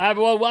Hi,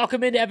 everyone.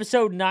 Welcome into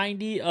episode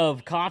 90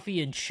 of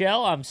Coffee and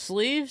Shell. I'm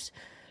Sleeves.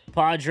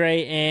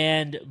 Padre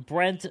and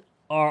Brent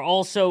are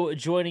also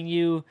joining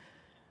you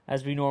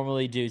as we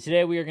normally do.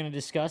 Today, we are going to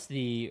discuss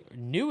the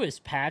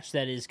newest patch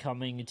that is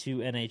coming to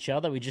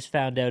NHL that we just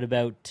found out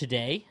about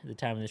today, the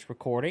time of this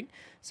recording.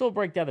 So we'll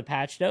break down the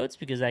patch notes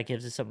because that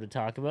gives us something to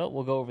talk about.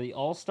 We'll go over the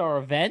All-Star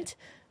event,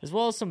 as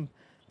well as some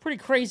pretty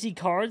crazy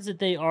cards that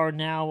they are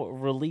now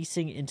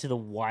releasing into the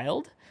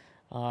wild.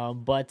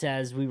 But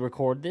as we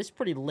record this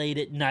pretty late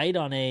at night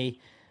on a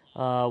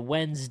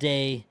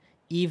Wednesday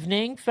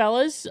evening,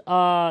 fellas,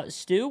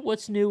 Stu,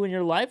 what's new in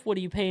your life? What are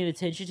you paying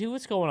attention to?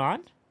 What's going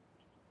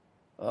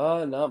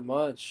on? Not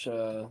much.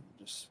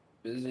 Just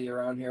busy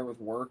around here with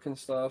work and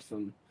stuff,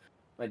 and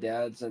my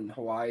dad's in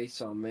Hawaii,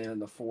 so I'm manning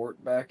the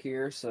fort back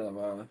here.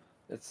 So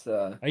it's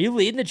Are you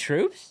leading the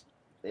troops?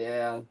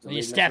 yeah, Are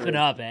you stepping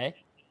up, eh?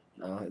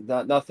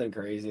 No, nothing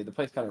crazy. The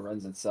place kind of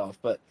runs itself,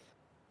 but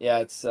yeah,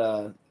 it's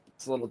a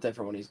little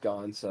different when he's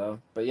gone. So,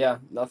 but yeah,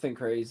 nothing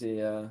crazy.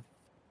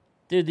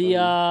 Dude,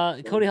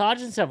 the Cody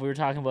Hodgson stuff, we were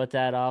talking about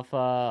that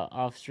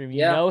off stream. You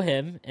Yeah, know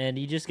him, and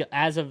he just got,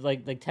 as of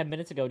like 10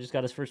 minutes ago, just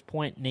got his first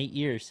point in 8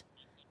 years.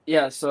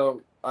 yeah.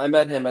 So I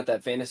met him at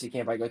that fantasy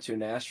camp I go to in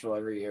Nashville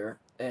every year,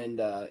 and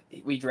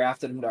we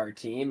drafted him to our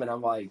team. And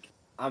I'm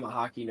a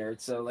hockey nerd,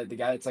 so like the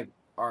guy that's like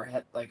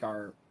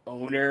our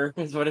owner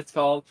is what it's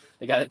called.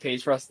 The guy that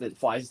pays for us that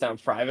flies down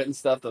private and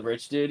stuff. The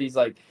rich dude. He's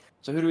like,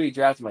 so who do we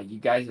draft? I'm like, you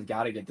guys have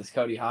got to get this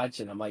Cody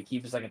Hodgson. I'm like, he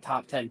was like a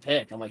top 10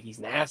 pick. I'm like, he's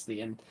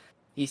nasty, and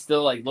he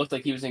still like looked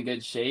like he was in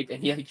good shape,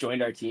 and he like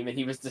joined our team, and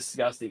he was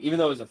disgusting, even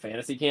though it was a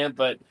fantasy camp.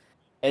 But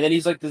and then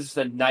he's like this is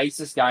the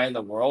nicest guy in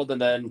the world,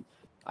 and then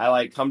I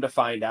like come to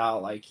find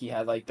out like he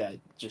had like that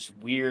just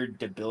weird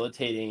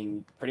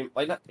debilitating pretty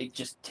like not like,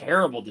 just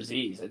terrible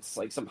disease. It's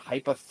like some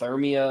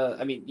hypothermia.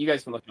 I mean, you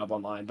guys can look it up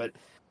online, but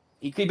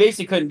he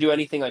basically couldn't do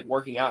anything like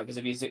working out because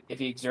if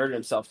he exerted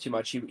himself too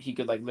much, he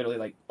could like literally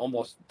like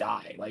almost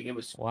die. Like it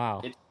was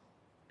Wow.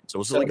 So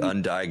was it So like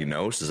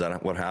undiagnosed? Is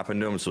that what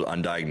happened to him? So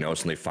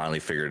undiagnosed, and they finally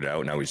figured it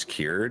out. Now he's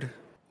cured.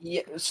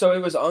 Yeah, so it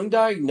was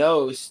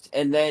undiagnosed,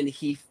 and then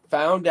he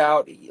found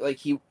out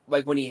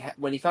when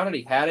he found out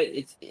he had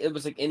it, it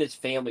was like in his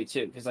family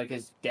too, because like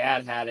his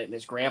dad had it and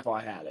his grandpa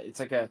had it. It's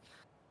like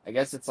I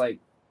guess it's like,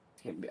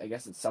 I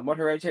guess it's somewhat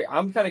hereditary.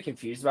 I'm kind of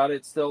confused about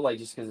it still, like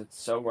just because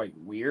it's so like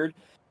weird.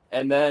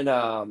 And then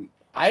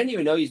I didn't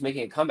even know he was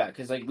making a comeback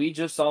because like we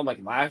just saw him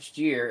like last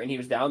year, and he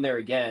was down there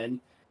again.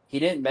 He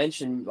didn't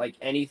mention like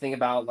anything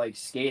about like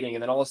skating,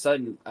 and then all of a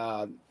sudden,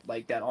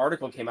 like that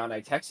article came out, and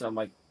I texted him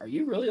like, "Are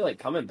you really like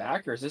coming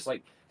back, or is this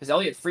like?" Because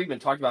Elliot Friedman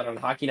talked about it on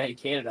Hockey Night in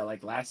Canada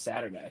like last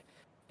Saturday,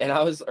 and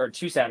or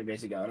 2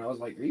 Saturdays ago, and I was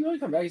like, "Are you really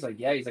coming back?" He's like,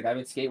 "Yeah." He's like, "I've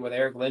been skating with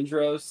Eric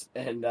Lindros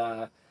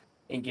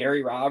and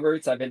Gary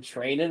Roberts. I've been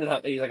training,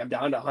 and he's like, I'm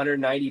down to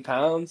 190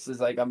 pounds."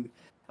 He's like,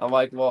 I'm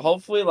like, well,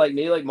 hopefully, like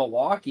maybe like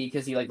Milwaukee,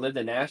 because he like lived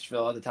in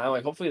Nashville at the time.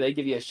 Like, hopefully they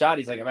give you a shot.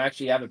 He's like, I'm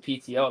actually having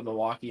PTO in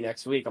Milwaukee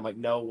next week. I'm like,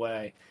 no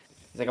way.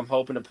 He's like, I'm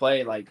hoping to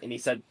play and he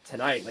said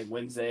tonight, like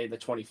Wednesday the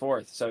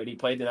 24th. So he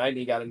played tonight, and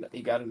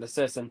he got an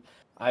assist. And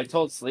I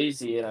told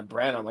Sleazy and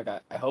Brent, I'm like,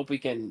 I hope we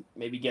can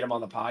maybe get him on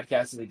the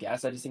podcast as a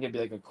guest. I just think it'd be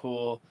like a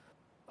cool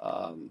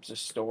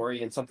just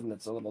story and something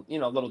that's a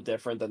little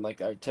different than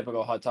like our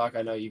typical hot talk.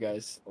 I know you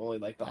guys only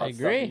like the hot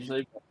stuff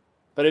usually,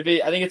 but I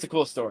think it's a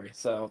cool story.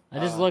 So I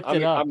just looked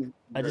it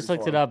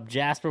up.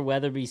 Jasper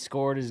Weatherby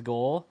scored his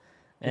goal,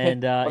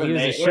 and he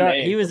was a shark.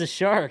 He was a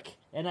shark,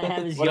 and I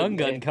have his Young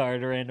Gun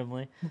card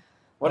randomly.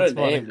 What a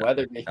name,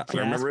 Weatherby. I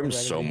remember him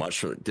so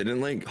much.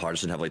 Didn't like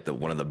Hodgson have like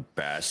one of the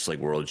best like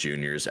World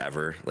Juniors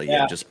ever? Like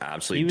Yeah. he just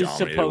absolutely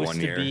dominated one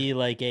year. He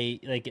was supposed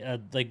to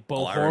be like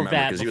Bo I remember,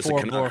 Horvat 'cause he was a before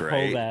Canuck, Bo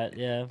right? Horvat.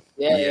 Yeah.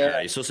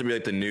 Yeah, he's supposed to be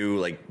like the new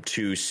like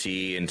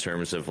 2C in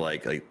terms of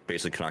like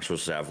basically Canucks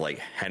supposed to have like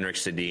Henrik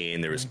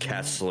Sedin, there was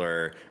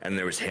Kessler, and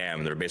there was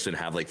him. They're basically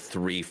gonna have like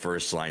 3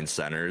 first line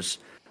centers.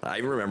 I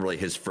even remember like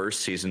his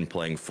first season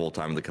playing full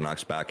time with the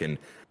Canucks back in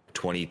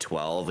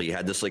 2012. He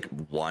had this like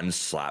one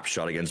slap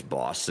shot against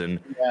Boston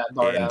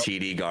in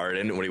TD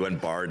Garden when he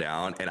went bar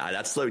down, and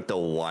that's like the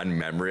one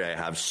memory I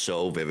have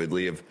so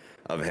vividly of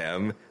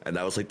him, and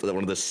that was like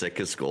one of the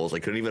sickest goals. I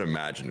couldn't even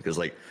imagine, because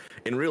like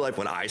in real life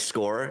when I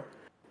score,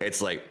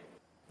 it's like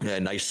a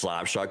nice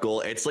slap shot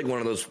goal. It's like one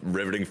of those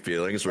riveting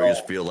feelings where you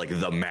just feel like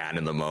the man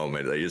in the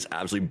moment. Like you just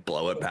absolutely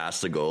blow it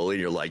past the goalie.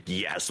 You're like,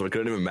 yes. So I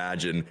couldn't even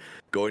imagine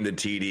going to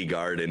TD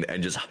Garden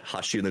and just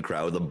hushing the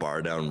crowd with a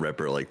bar down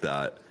ripper like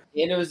that.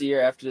 And it was the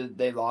year after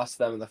they lost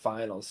them in the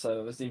finals, so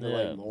it was even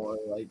like more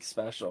like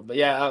special. But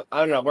yeah,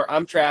 I don't know.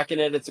 I'm tracking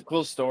it. It's a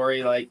cool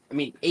story. Like, I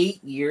mean,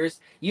 8 years.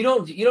 You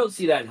don't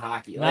see that in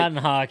hockey. Not in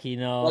hockey,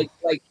 no.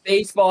 Like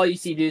baseball, you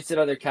see dudes sit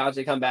on their couch,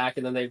 they come back,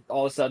 and then they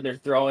all of a sudden they're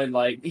throwing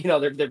like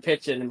they're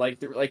pitching, and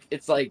like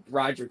it's like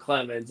Roger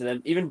Clemens, and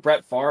then even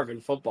Brett Favre in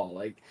football.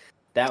 Like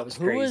that was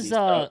crazy. Who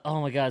was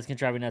oh my God, it's gonna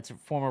drive me nuts.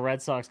 Former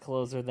Red Sox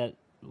closer that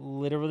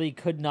literally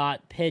could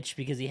not pitch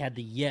because he had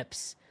the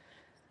yips.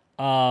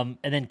 And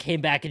then came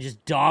back and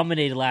just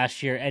dominated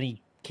last year, and he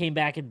came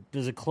back and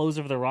was a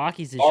closer for the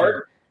Rockies this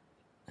year.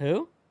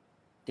 Who?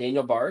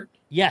 Daniel Bard.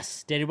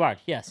 Yes, Daniel Bard.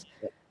 Yes,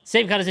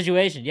 same kind of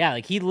situation. Yeah,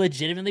 like he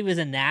legitimately was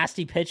a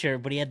nasty pitcher,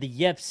 but he had the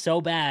yips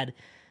so bad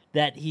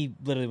that he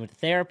literally went to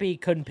therapy,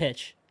 couldn't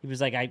pitch. He was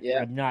like,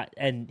 I'm not,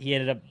 and he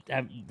ended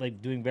up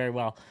like doing very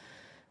well.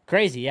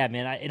 Crazy, yeah,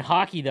 man. In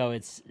hockey though,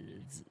 it's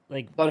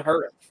like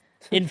unheard of.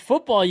 In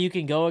football, you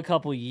can go a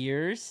couple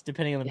years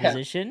depending on the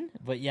position,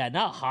 but yeah,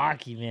 not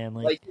hockey, man.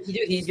 Like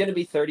he's gonna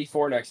be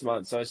 34 next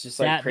month, so it's just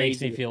like that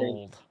crazy. Makes me feel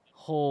old.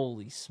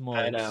 Holy smokes!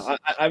 I know.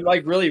 I'm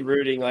like really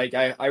rooting. Like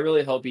I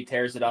really hope he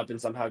tears it up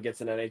and somehow gets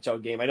an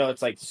NHL game. I know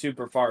it's like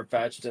super far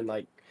fetched and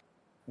like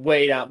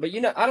way down, but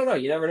I don't know.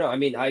 You never know. I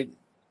mean, I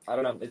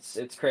don't know.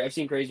 It's crazy. I've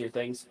seen crazier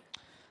things.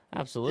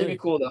 Absolutely, it'd be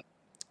cool though.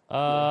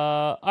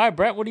 All right,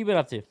 Brett, what have you been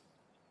up to?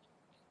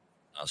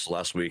 So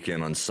last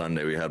weekend on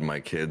Sunday, we had my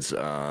kids'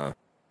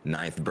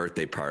 9th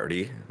birthday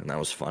party, and that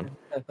was fun.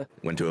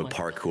 Went to a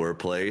parkour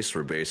place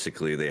where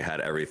basically they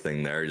had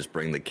everything there. Just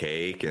bring the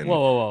cake and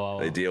whoa.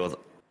 they deal with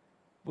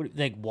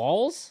like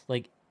walls,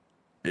 like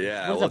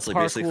well, it's like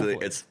basically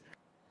it's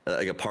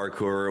like a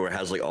parkour where it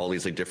has like all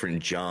these like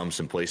different jumps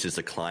and places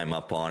to climb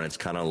up on. It's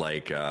kind of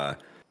like a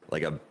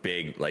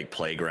big like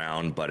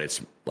playground, but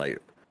it's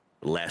like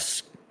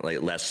less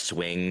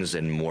swings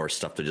and more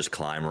stuff to just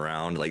climb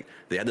around. Like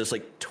they had this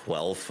like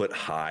 12-foot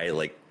high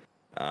like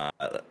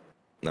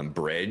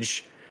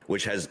bridge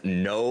which has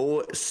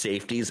no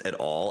safeties at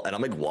all, and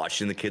I'm like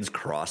watching the kids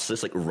cross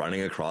this, like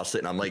running across it,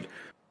 and I'm like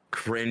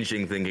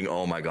cringing, thinking,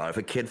 oh my god, if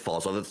a kid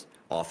falls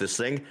off this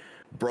thing,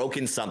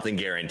 broken something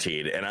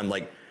guaranteed. And I'm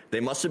like, they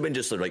must have been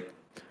just like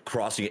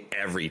crossing it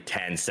every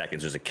 10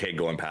 seconds. There's a kid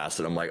going past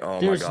it. I'm like, oh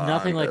my god. There's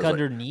nothing like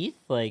underneath,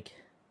 like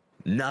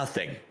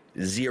nothing.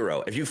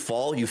 Zero. If you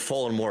fall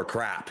in more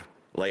crap,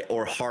 like,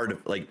 or hard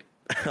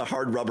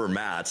rubber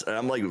mats. And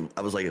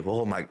I was like,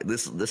 oh my,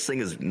 this thing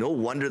is, no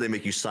wonder they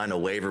make you sign a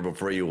waiver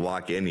before you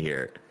walk in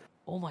here.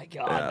 Oh my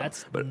god,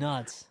 that's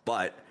nuts.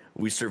 But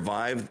we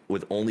survived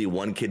with only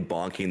one kid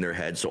bonking their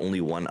head, so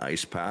only one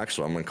ice pack.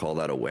 So I'm gonna call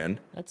that a win.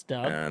 That's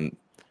dumb. And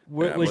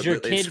was your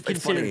kid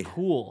considered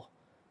cool?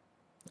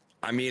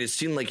 I mean, it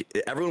seemed like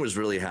everyone was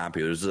really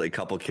happy. There was like a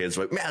couple kids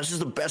like, man, this is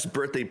the best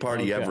birthday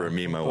party ever. And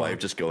me and my wife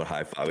just go and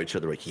high five each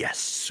other like,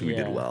 yes, we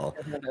did well.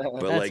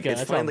 But like,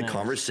 it's funny the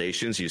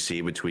conversations you see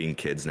between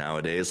kids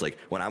nowadays. Like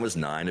when I was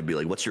 9, it'd be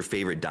like, what's your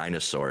favorite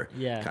dinosaur?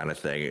 Kind of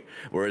thing.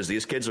 Whereas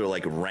these kids are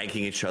like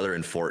ranking each other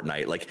in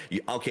Fortnite. Like,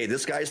 okay,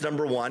 this guy's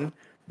number 1,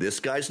 this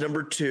guy's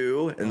number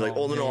 2, and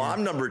no,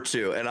 I'm number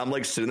 2. And I'm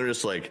like sitting there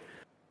just like,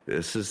 I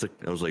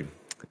was like,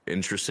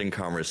 interesting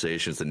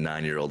conversations that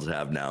 9-year-olds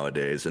have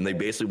nowadays, and they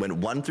basically went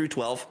 1 through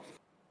 12,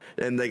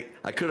 and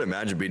I couldn't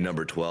imagine being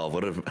number 12.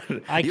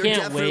 You're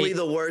definitely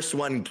the worst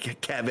one,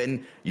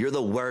 Kevin. You're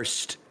the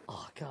worst.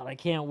 Oh god, I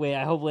can't wait.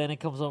 I hope Landon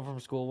comes home from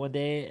school one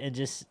day and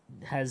just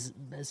has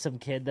some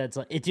kid that's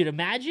like, dude,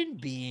 imagine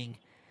being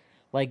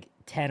like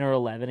 10 or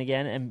 11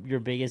 again, and your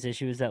biggest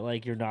issue is that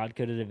like you're not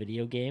good at a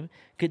video game.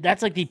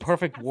 That's like the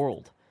perfect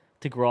world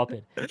to grow up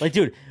in. Like,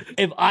 dude,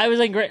 if I was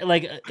like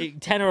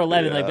 10 or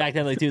 11, like back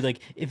then, like, dude, like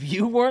if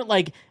you weren't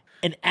like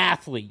an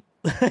athlete,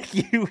 like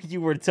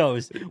you were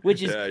toast,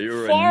 which is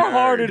far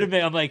harder to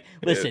make. I'm like,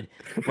 listen,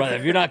 brother,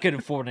 if you're not good at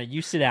Fortnite,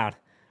 you sit down.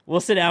 We'll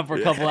sit down for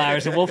a couple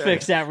hours and we'll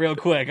fix that real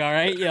quick. All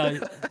right,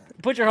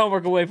 put your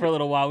homework away for a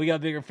little while. We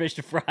got bigger fish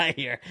to fry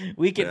here.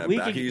 We can.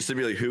 He used to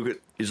be like,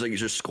 he's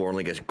just scoring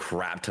like a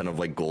crap ton of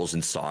like goals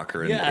in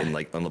soccer and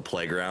like on the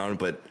playground,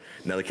 but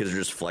now the kids are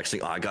just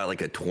flexing. Oh, I got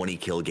like a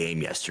 20-kill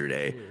game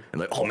yesterday,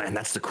 and like, oh man,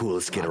 that's the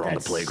coolest kid around the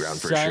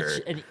playground for sure.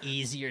 Such an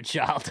easier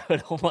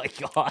childhood. Oh my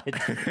god,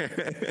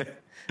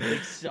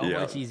 like so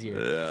much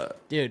easier,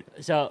 dude.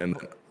 So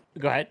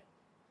go ahead.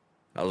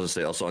 I was gonna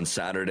say also on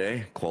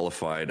Saturday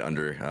qualified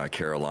under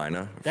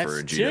Carolina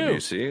for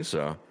GWC. 2.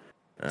 So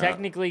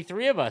technically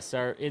 3 of us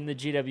are in the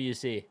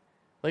GWC.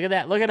 Look at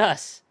that. Look at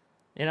us.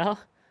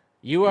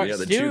 You are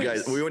the 2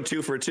 guys. We went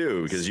 2 for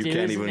 2 because you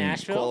can't even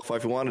qualify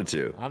if you wanted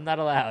to. I'm not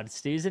allowed.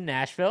 Stu's in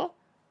Nashville,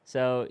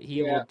 so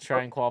he will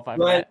try and qualify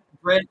for that.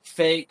 Brent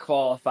fake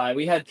qualified.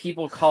 We had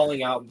people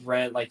calling out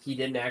Brent like he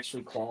didn't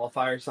actually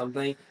qualify or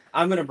something.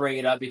 I'm gonna bring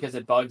it up because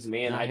it bugs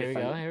me, and here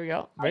we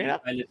go. Bring it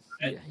up.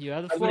 You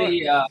have the floor.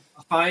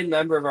 A fine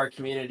member of our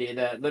community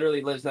that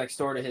literally lives next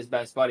door to his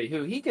best buddy,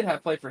 who he could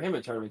have played for him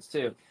in tournaments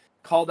too,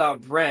 called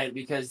out Brent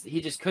because he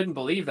just couldn't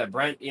believe that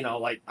Brent,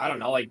 I don't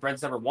know, like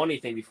Brent's never won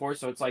anything before.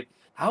 So it's like,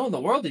 how in the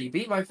world did he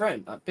beat my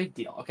friend? A big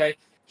deal. Okay.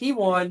 He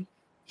won.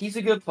 He's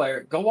a good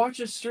player. Go watch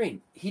his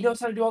stream. He knows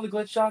how to do all the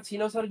glitch shots. He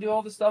knows how to do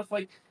all the stuff.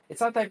 Like,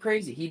 it's not that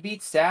crazy. He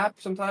beats Sap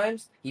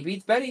sometimes. He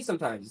beats Benny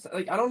sometimes. It's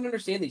like, I don't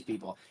understand these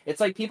people.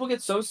 It's like people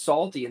get so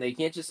salty and they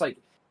can't just like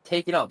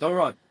take it out. Don't get me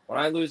wrong. When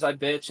I lose, I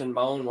bitch and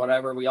moan,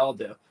 whatever. We all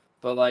do.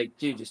 But like,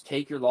 dude, just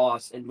take your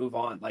loss and move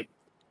on. Like,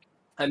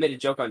 I made a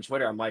joke on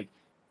Twitter. I'm like,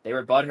 they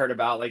were butthurt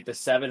about like the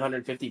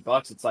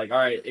 $750. It's like, all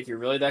right, if you're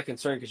really that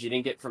concerned because you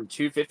didn't get from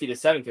 $250 to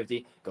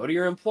 $750, go to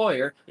your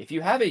employer if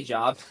you have a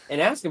job and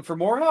ask them for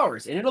more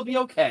hours, and it'll be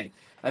okay.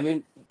 I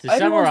mean, to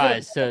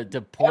summarize,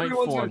 to point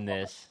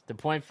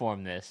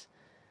form this,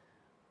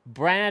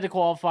 Brian had to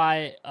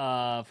qualify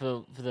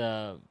for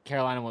the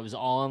Carolina one. It was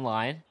all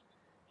online,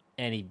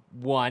 and he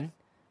won.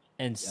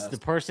 And Yes. the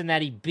person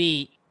that he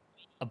beat,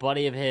 a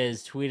buddy of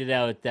his, tweeted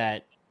out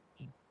that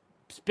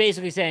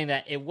basically saying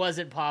that it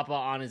wasn't Papa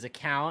on his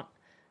account.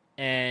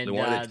 And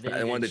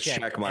I wanted to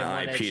check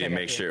my IP to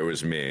make sure it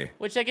was me,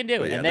 which they can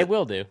do, yeah, and they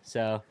will do.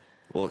 So,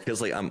 well,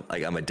 because I'm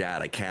a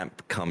dad, I can't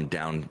come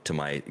down to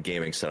my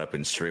gaming setup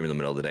and stream in the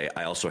middle of the day.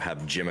 I also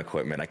have gym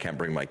equipment. I can't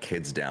bring my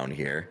kids down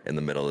here in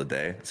the middle of the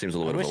day. It seems a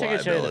little bit of a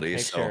liability.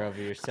 So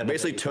I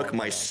basically took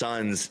my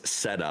son's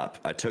setup.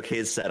 I took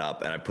his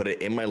setup and I put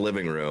it in my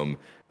living room,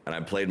 and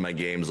I played my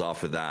games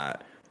off of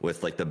that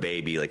with like the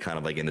baby, like kind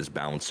of like in his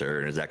bouncer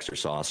and his extra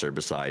saucer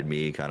beside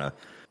me, kind of.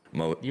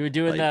 You were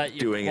doing like,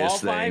 doing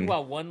his thing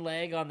while one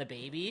leg on the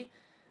baby,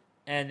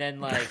 and then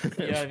like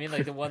you know what I mean,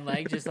 like the one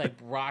leg just like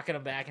rocking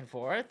them back and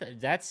forth.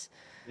 That's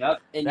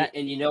yep. And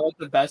you know what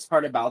the best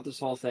part about this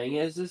whole thing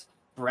is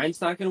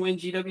Brent's not going to win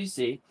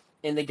GWC,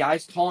 and the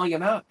guys calling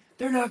him out,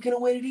 they're not going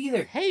to win it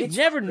either. Hey, you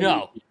never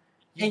know.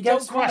 You and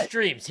don't crush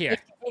dreams here.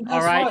 All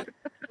right.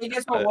 And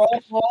guess what?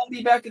 We'll all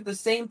be back at the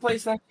same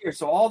place next year.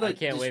 So all the I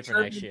can't wait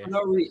for next year.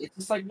 It's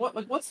just like what?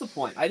 Like what's the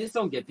point? I just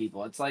don't get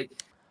people. It's like.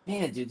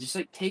 Man, dude, just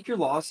like take your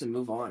loss and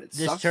move on.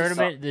 This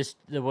tournament,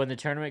 when the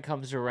tournament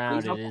comes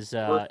around, it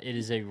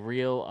is a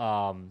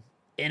real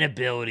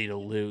inability to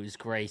lose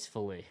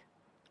gracefully.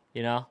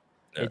 You know,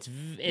 it's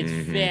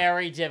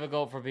very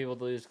difficult for people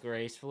to lose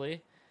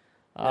gracefully,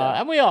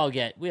 and we all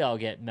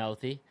get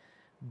mouthy.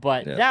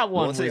 But that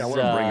one One thing I want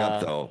to bring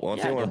up, though, I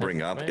want to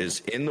bring up is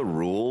in the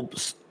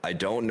rules, I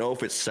don't know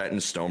if it's set in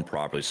stone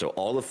properly. So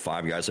all the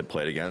 5 guys I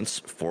played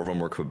against, 4 of them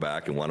were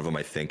Quebec, and one of them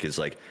I think is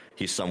like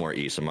he's somewhere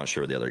east. I'm not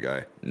sure where the other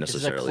guy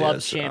necessarily is.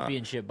 It's a club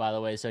championship, by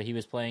the way. So he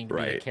was playing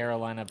the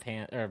Carolina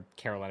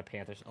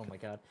Panthers. Oh my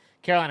God,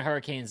 Carolina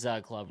Hurricanes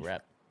club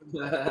rep.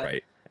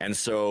 Right, and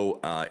so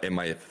in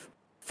my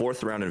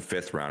 4th round and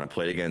 5th round, I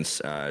played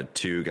against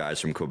 2 guys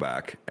from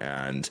Quebec,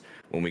 and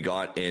when we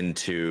got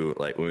into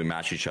when we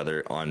match each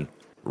other on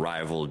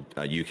Rival,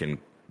 you can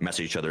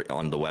message each other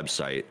on the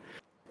website,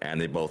 and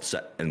they both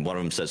said, and one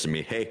of them says to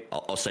me, "Hey,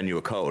 I'll send you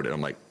a code," and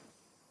I'm like,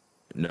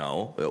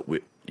 "No,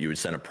 you would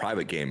send a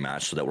private game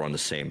match so that we're on the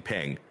same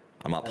ping.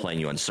 I'm not playing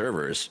you on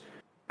servers."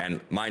 And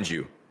mind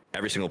you,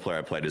 every single player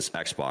I played is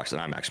Xbox, and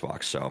I'm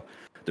Xbox, so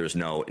there's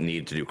no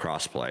need to do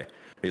crossplay.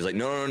 He's like,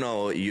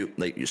 no. You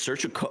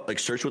search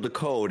search with the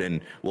code, and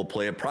we'll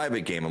play a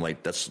private game. I'm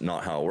like, that's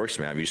not how it works,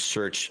 man. If you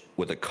search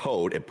with a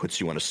code, it puts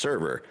you on a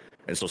server.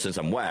 And so since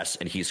I'm West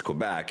and he's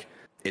Quebec,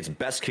 it's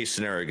best case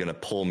scenario going to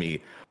pull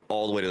me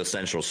all the way to the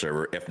central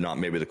server, if not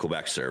maybe the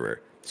Quebec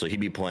server. So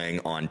he'd be playing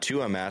on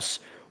 2MS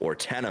or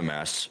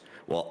 10MS,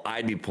 while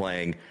I'd be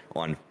playing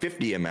on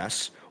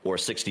 50MS or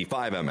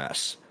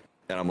 65MS.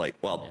 And I'm like,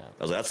 well,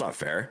 I was like, that's not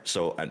fair.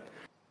 So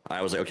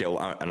I was like, okay,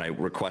 well, and I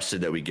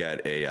requested that we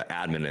get a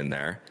admin in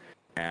there,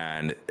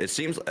 and it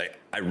seems like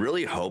I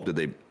really hope that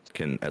they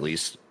can, at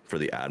least for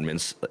the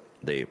admins,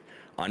 they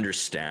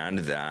understand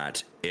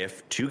that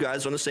if 2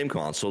 guys are on the same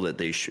console, that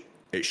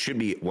it should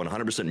be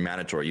 100%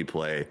 mandatory you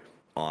play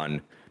on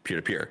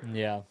peer-to-peer.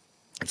 Yeah,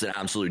 it's an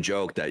absolute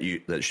joke that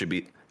it should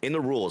be in the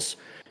rules.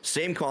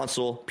 Same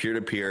console,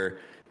 peer-to-peer.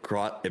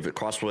 If it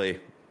crossplay,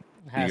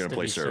 you're gonna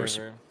play servers.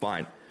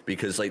 Fine.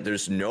 Because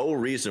there's no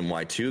reason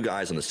why 2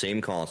 guys on the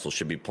same console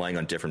should be playing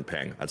on different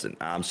ping. That's an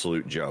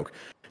absolute joke.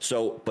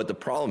 So, but the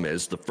problem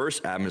is, the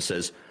first admin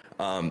says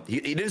he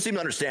didn't seem to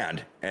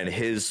understand, and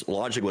his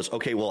logic was,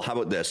 okay, well, how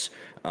about this?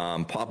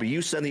 Papa,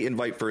 you send the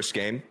invite first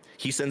game.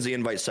 He sends the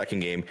invite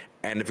second game,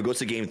 and if it goes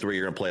to game 3,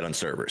 you're gonna play it on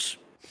servers.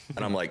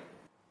 And I'm like,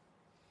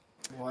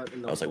 what?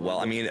 I was like, well,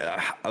 I mean,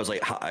 I was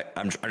like,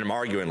 I'm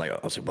arguing. I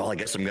was like, well, I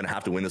guess I'm gonna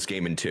have to win this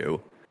game in 2,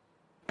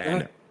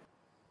 and.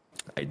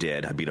 I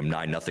did. I beat him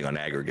 9-0 on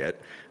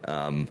aggregate.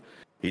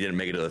 He didn't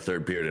make it to the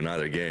 3rd period in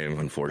either game,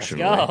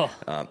 unfortunately.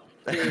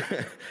 Let's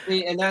go.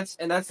 See, and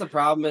that's the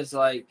problem is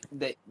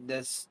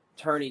this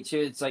tourney too.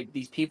 It's like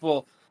these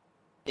people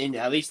in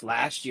at least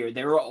last year,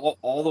 they were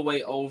all the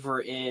way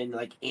over in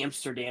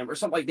Amsterdam or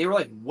something. They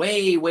were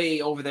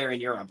way over there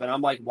in Europe. And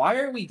I'm like, why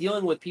are we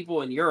dealing with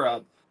people in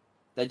Europe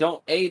that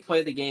don't A,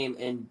 play the game,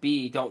 and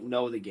B, don't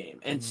know the game?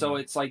 And so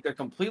it's like they're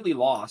completely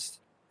lost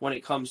when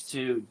it comes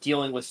to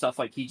dealing with stuff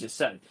like he just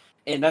said.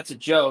 And that's a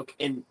joke.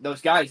 And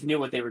those guys knew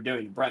what they were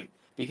doing to Brent,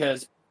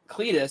 because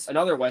Cletus,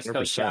 another West 100%.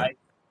 Coast guy,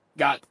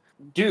 got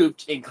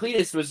duped, and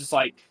Cletus was just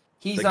like,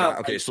 he's not.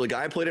 Okay, so the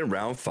guy I played in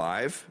round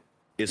 5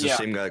 is the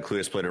same guy that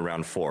Cletus played in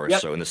round 4. Yep.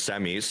 So in the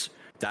semis,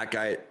 that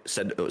guy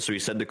said, so he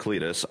said to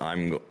Cletus,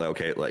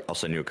 I'll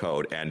send you a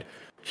code. And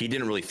he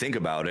didn't really think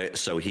about it,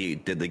 so he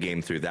did the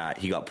game through that.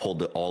 He got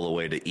pulled all the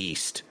way to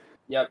East.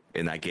 Yep.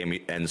 In that game,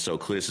 and so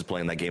Cletus is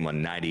playing that game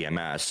on 90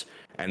 MS,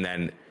 and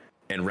then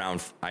in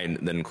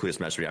then Cletus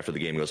messaged me after the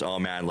game. He goes, "Oh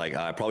man,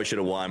 I probably should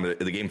have won, but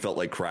the game felt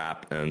like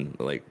crap, and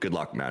good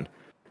luck, man."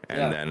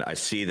 And then I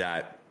see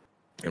that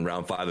In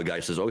round 5, the guy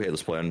says, "Okay,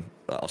 let's play on.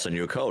 I'll send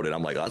you a code." And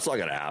I'm like, "That's not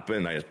gonna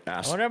happen." And I I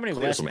asked, wonder how many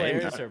clear West some aim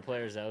players down. or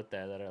players out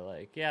there that are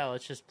like, yeah,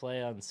 let's just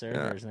play on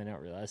servers, and they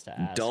don't realize to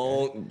ask.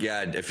 Don't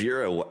if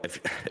you're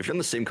in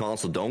the same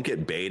console, don't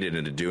get baited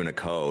into doing a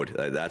code.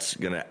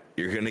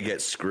 You're gonna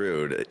get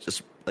screwed. It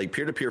just like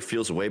peer-to-peer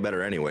feels way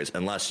better anyways,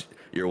 unless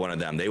you're one of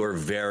them. They were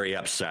very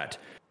upset.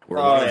 Where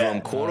one of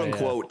them, quote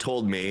unquote,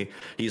 told me,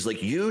 he's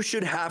like, "You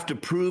should have to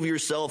prove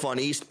yourself on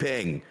East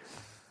Ping,"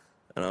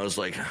 and I was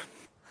like,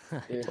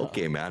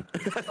 "Okay, man."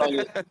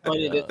 Funny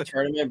that the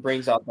tournament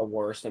brings out the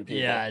worst in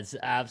people. Yeah, it's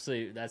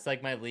absolutely. That's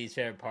like my least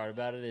favorite part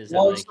about it. Is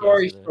Long that,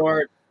 story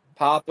short,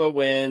 Papa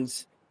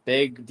wins.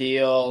 Big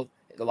deal.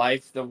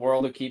 The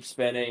world will keep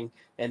spinning,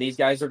 and these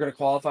guys are going to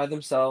qualify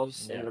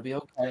themselves, and it'll be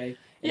okay.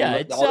 And Yeah,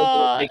 they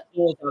it's make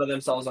fools out of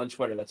themselves on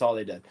Twitter. That's all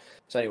they did.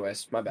 So,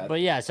 anyways, my bad.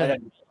 But yeah, so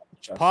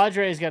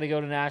Padres got to go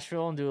to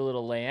Nashville and do a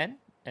little LAN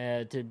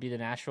to be the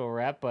Nashville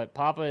rep, but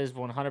Papa is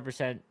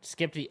 100%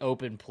 skipped the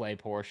open play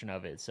portion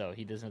of it, so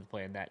he doesn't have to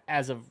play in that.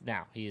 As of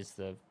now, he is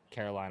the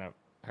Carolina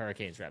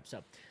Hurricanes rep,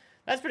 so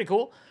that's pretty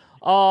cool.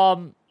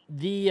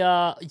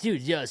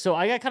 Dude, yeah, so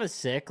I got kind of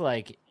sick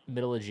like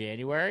middle of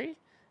January,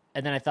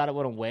 and then I thought it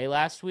went away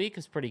last week. It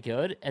was pretty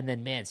good, and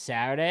then man,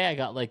 Saturday I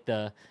got like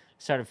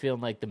started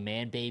feeling like the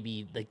man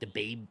baby, like the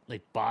babe,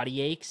 like body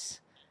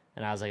aches,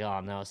 and I was like, oh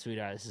no,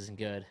 sweetheart, this isn't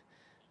good.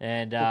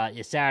 And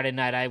Saturday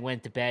night I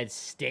went to bed,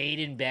 stayed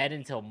in bed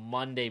until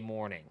Monday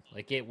morning.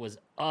 Like it was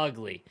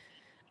ugly.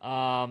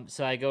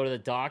 So I go to the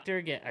doctor.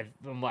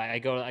 I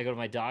go to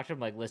my doctor. I'm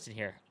like, listen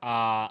here,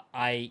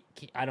 I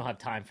don't have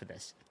time for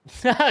this.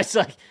 It's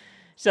like,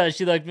 so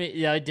she looked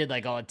me. I did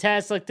like all the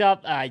tests, looked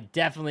up. I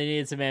definitely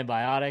needed some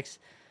antibiotics.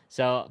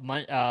 So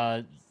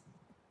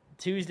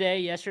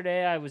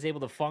yesterday, I was able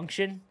to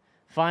function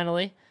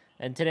finally,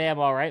 and today I'm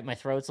all right. My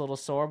throat's a little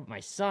sore. But my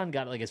son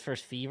got like his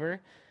first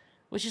fever,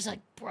 which is like,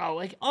 bro,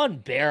 like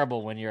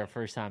unbearable when you're a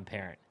first-time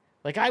parent.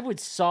 Like I would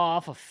saw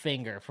off a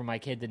finger for my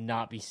kid to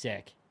not be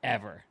sick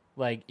ever.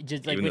 Like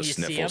just like even when the you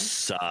sniffle see him,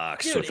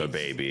 sucks dude, with a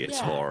baby. It's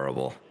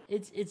horrible.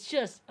 It's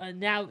just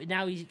now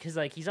because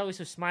like he's always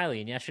so smiley,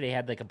 and yesterday he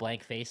had like a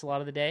blank face a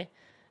lot of the day,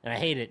 and I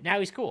hate it. Now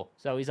he's cool,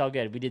 so he's all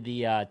good. We did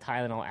the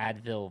Tylenol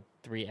Advil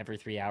every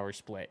 3 hour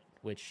split,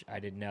 which I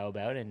didn't know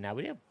about, and now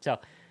we do. So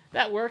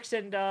that works,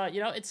 and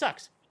it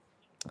sucks.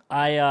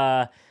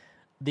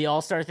 The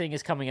All-Star thing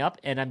is coming up,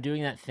 and I'm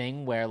doing that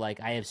thing where like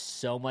I have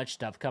so much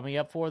stuff coming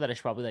up for that I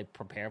should probably like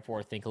prepare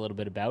for or think a little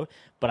bit about,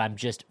 but I'm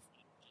just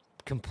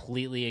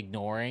completely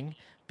ignoring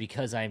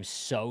because I'm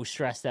so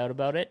stressed out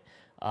about it.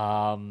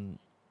 I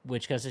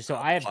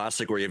have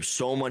classic where you have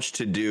so much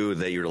to do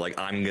that you're like,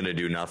 I'm gonna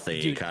do nothing.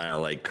 Dude, you kind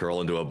of like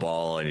curl into a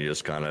ball and you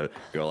just kind of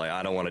go like,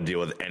 I don't want to deal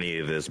with any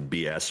of this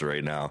BS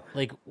right now.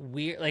 Like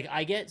weird, like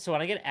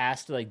when I get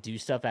asked to like do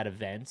stuff at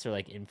events or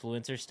like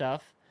influencer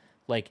stuff,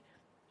 like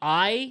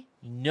I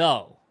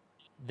know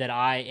that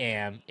I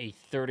am a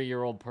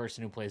 30-year-old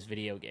person who plays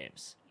video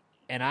games.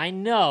 And I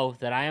know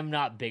that I am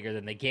not bigger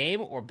than the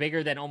game or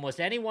bigger than almost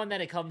anyone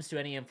that it comes to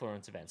any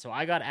influence event. So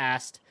I got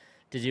asked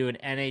to do an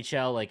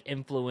NHL like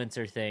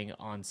influencer thing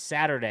on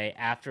Saturday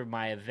after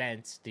my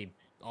event, the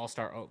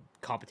All-Star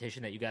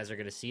competition that you guys are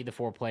going to see. The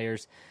 4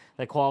 players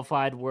that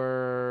qualified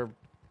were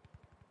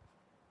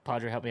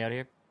Padre, help me out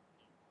here.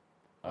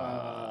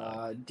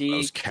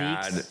 Deeks,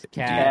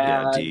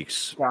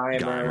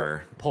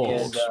 Geimer,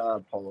 Poles.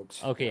 And Poles.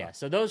 Okay, yeah.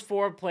 So those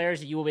 4 players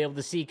that you will be able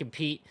to see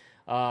compete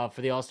for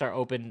the All-Star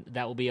Open,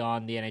 that will be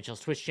on the NHL's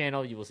Twitch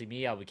channel. You will see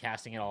me. I'll be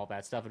casting it, all of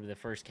that stuff. It'll be the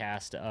first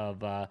cast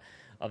of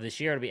this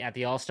year. It'll be at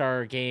the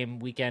All-Star game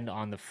weekend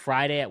on the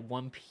Friday at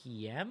 1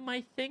 p.m.,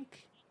 I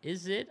think.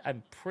 Is it?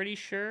 I'm pretty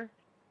sure.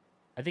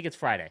 I think it's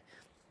Friday,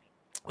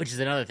 which is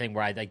another thing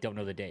where I like don't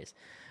know the days.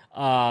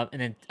 And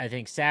then I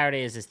think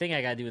Saturday is this thing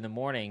I got to do in the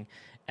morning,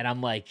 and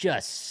I'm like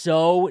just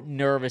so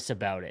nervous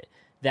about it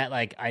that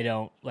like I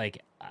don't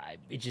like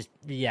it just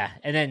yeah.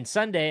 And then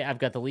Sunday I've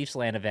got the Leafs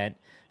LAN event.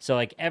 So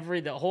like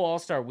the whole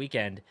All-Star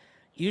weekend,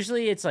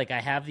 usually it's like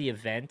I have the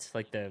event,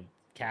 like the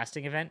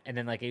casting event, and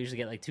then like I usually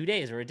get like 2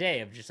 days or a day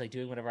of just like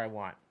doing whatever I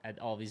want at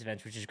all these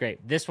events, which is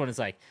great. This one is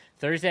like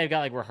Thursday I've got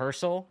like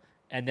rehearsal,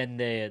 and then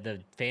the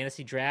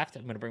fantasy draft.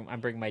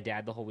 I'm bringing my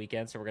dad the whole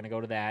weekend, so we're gonna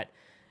go to that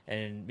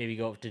and maybe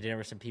go to dinner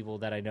with some people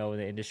that I know in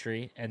the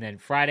industry. And then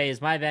Friday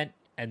is my event,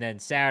 and then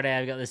Saturday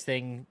I've got this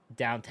thing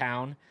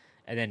downtown,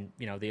 and then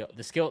the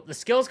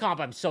skills comp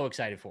I'm so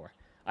excited for.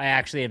 I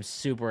actually am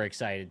super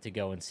excited to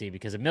go and see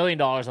because $1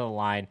 million on the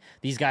line.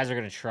 These guys are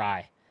going to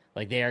try.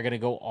 Like, they are going to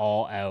go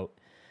all out.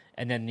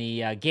 And then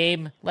the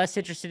game, less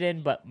interested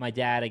in, but my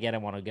dad, again, I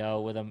want to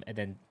go with him. And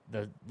then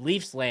the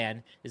Leafs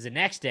LAN is the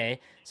next day,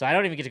 so I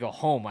don't even get to go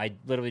home. I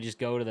literally just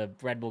go to the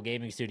Red Bull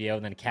Gaming Studio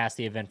and then cast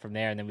the event from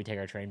there, and then we take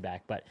our train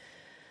back. But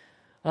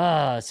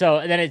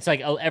so then it's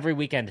like every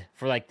weekend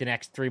for like the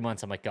next 3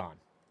 months, I'm like gone.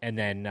 And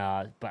then,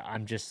 but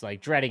I'm just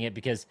like dreading it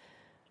because,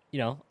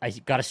 I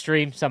got to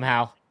stream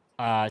somehow.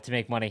 To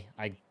make money,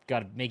 I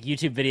gotta make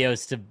YouTube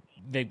videos to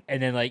make,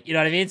 and then like, you know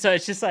what I mean? So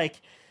it's just like,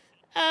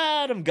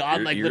 and I'm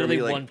gone like literally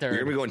You're 1/3.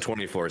 gonna be going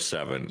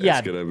 24/7. Yeah.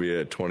 It's gonna be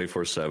a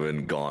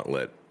 24/7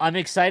 gauntlet. I'm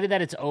excited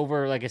that it's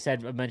over. Like I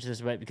said, I mentioned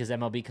this because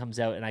MLB comes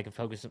out and I can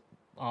focus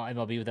on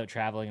MLB without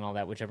traveling and all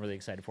that, which I'm really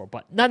excited for.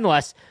 But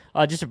nonetheless,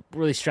 just a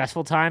really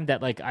stressful time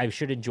that like I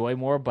should enjoy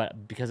more,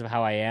 but because of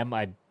how I am,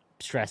 I'm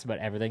stressed about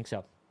everything.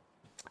 So,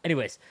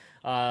 anyways,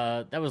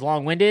 that was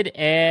long-winded,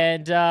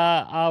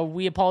 and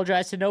we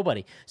apologize to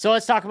nobody. So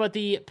let's talk about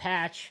the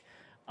patch.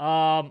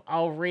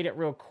 I'll read it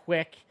real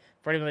quick.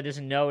 For anyone that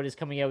doesn't know, it is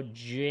coming out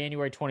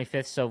January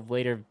 25th, so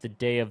later the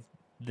day of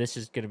this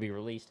is going to be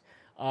released.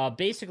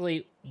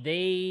 Basically,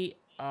 they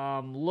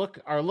are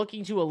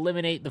looking to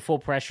eliminate the full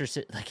pressure.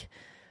 Like,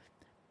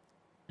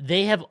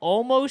 they have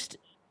almost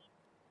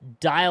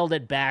dialed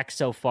it back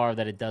so far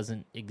that it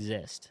doesn't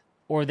exist,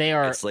 or they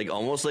are. It's like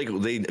almost like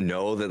they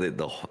know that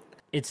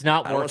it's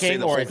not working. I don't say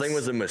the or whole thing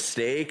was a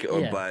mistake,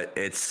 Yeah. but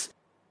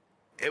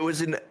it was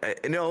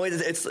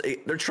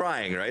they're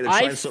trying, right? They're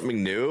trying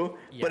something new,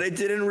 but it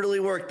didn't really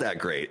work that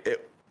great.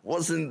 It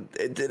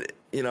did,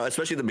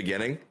 especially the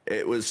beginning.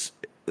 It was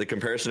the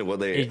comparison of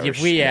what they.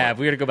 If we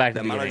were to go back to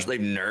the the amount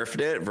beginning, they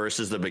nerfed it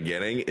versus the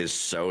beginning is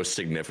so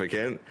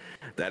significant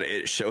that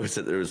it shows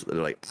that they're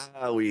like,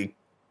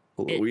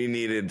 we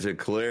needed to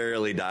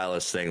clearly dial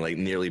this thing like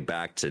nearly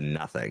back to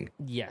nothing.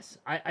 Yes,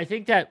 I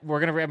think that I'm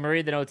gonna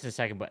read the notes in a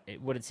second, but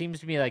what it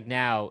seems to me like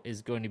now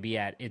is going to be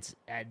it's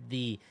at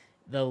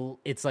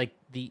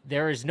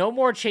there is no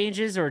more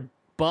changes or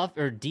buff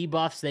or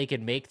debuffs they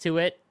can make to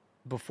it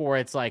before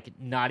it's like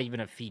not even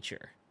a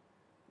feature.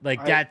 Like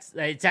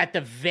it's at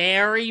the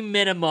very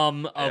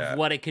minimum of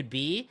what it could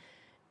be,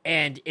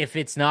 and if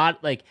it's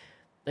not like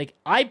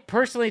I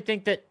personally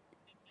think that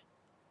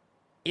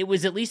it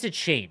was at least a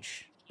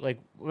change. Like,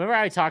 remember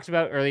I talked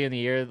about earlier in the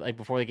year, like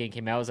before the game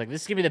came out, I was like,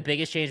 this is gonna be the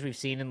biggest change we've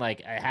seen in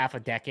like a half a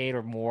decade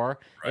or more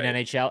in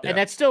NHL, and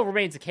that still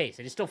remains the case.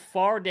 It is still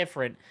far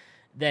different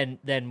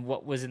than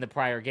what was in the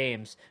prior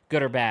games,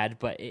 good or bad.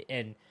 But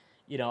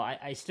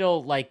I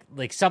still like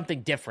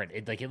something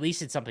different. Like at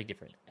least it's something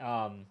different.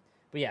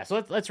 But yeah,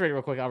 so let's read it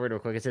real quick. I'll read it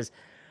real quick. It says,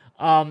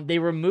 they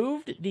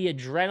removed the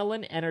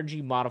adrenaline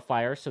energy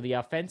modifier, so the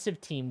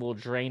offensive team will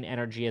drain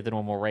energy at the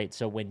normal rate.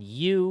 So when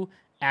you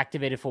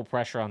activated full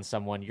pressure on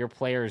someone, your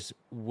players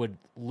would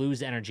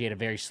lose energy at a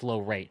very slow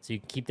rate. So you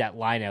can keep that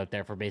line out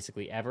there for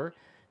basically ever.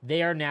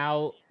 They are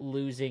now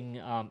losing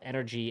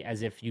energy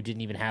as if you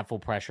didn't even have full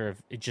pressure,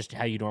 just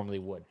how you normally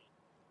would.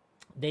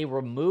 They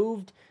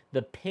removed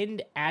the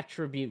pinned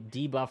attribute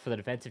debuff for the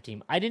defensive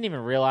team. I didn't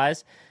even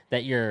realize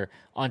that you're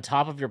on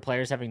top of your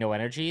players having no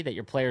energy, that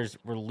your players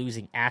were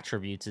losing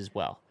attributes as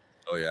well.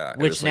 Oh, yeah.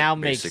 Which now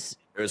makes...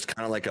 It was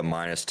kind of like a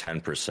minus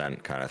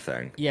 10% kind of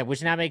thing. Yeah,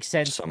 which now makes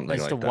sense Something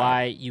as like to that.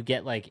 why you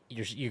get like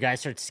your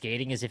guys start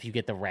skating as if you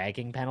get the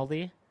ragging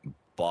penalty.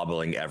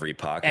 Bobbling every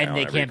puck. And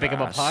they can't pick up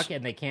a pass. puck,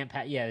 and they can't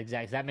pass. Yeah,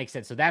 exactly. That makes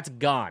sense. So that's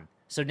gone.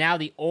 So now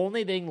the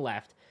only thing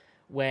left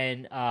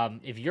when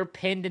if you're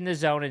pinned in the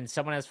zone and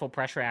someone has full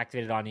pressure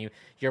activated on you,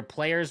 your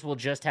players will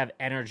just have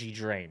energy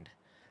drained.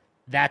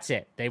 That's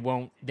it.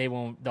 They'll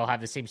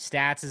have the same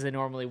stats as they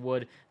normally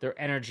would. Their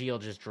energy will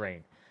just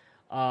drain.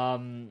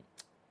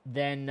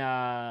 Then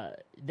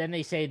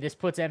they say this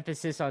puts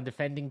emphasis on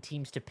defending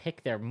teams to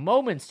pick their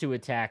moments to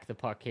attack the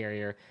puck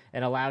carrier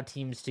and allow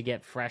teams to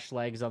get fresh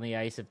legs on the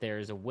ice if there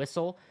is a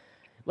whistle.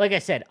 Like I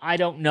said, I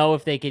don't know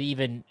if they could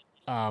even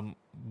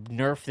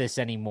nerf this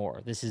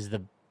anymore. This is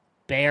the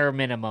bare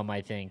minimum,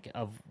 I think,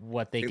 of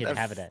what they could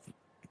have it at.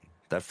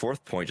 That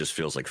fourth point just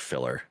feels like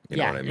filler. You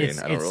Yeah, know what I mean?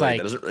 it's I don't really.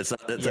 like- It's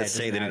not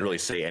saying they didn't really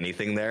say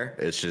anything there.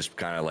 It's just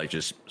kind of like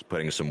just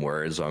putting some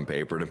words on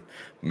paper to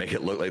make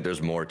it look like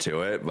there's more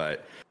to it.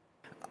 But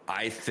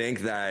I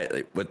think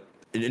that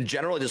in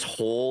general, this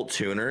whole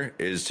tuner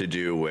is to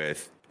do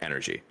with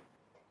energy,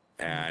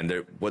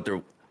 and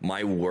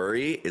my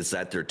worry is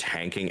that they're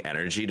tanking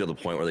energy to the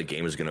point where the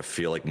game is going to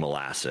feel like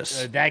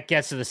molasses. That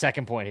gets to the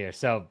second point here.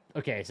 So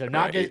okay,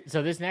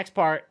 so this next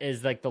part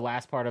is like the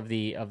last part of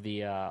the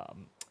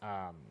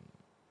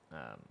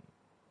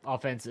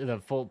offense,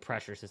 the full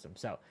pressure system.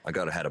 So I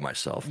got ahead of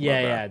myself. My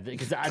yeah, bad.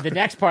 because the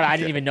next part I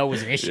didn't even know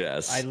was an issue.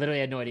 Yes. I literally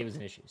had no idea it was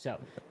an issue. So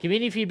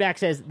community feedback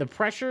says the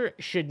pressure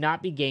should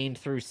not be gained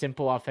through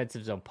simple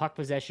offensive zone puck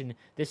possession.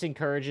 This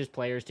encourages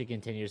players to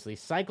continuously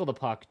cycle the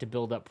puck to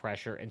build up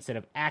pressure instead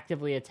of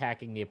actively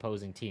attacking the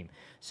opposing team.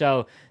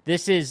 So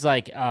this is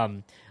like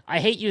I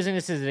hate using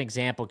this as an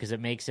example because it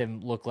makes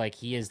him look like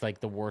he is like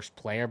the worst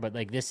player, but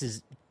like this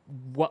is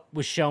what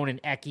was shown in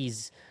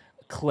Eki's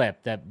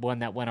clip, that one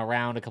that went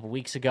around a couple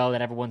weeks ago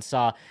that everyone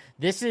saw.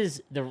 This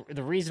is the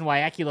reason why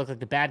Eki looked like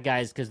the bad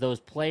guys, because those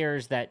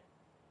players that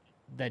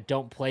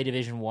don't play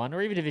Division 1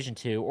 or even Division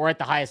 2 or at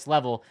the highest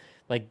level,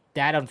 like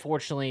that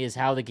unfortunately is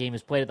how the game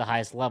is played at the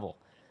highest level.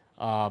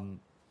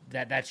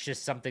 That's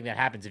just something that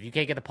happens. If you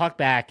can't get the puck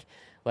back,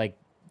 like,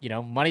 you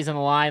know, money's on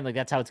the line, like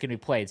that's how it's going to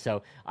be played.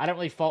 So I don't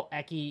really fault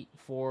Eki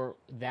for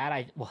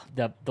that.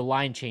 The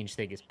line change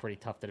thing is pretty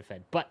tough to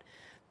defend, but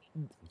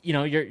you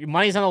know, your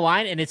money's on the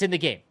line and it's in the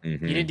game.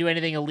 Mm-hmm. You didn't do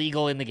anything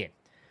illegal in the game.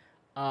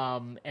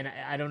 And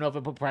I don't know if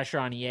it put pressure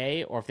on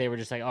EA or if they were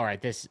just like, all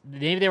right,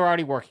 maybe they were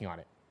already working on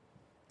it.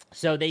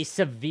 So they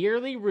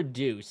severely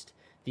reduced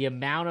the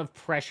amount of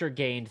pressure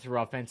gained through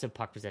offensive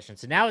puck possession.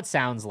 So now it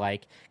sounds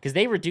like, because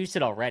they reduced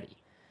it already.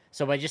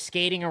 So by just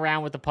skating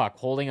around with the puck,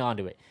 holding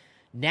onto it,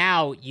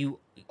 now you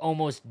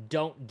almost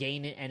don't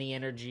gain any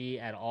energy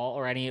at all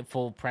or any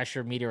full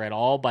pressure meter at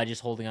all by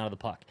just holding onto the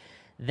puck.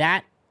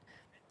 That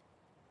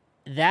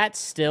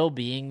still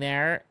being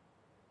there,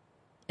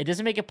 it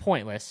doesn't make it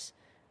pointless,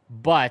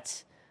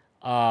 but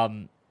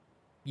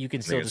you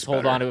can still just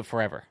hold on to it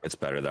forever. It's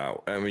better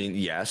that. I mean,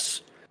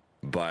 yes,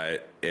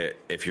 but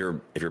if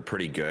you're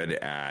pretty good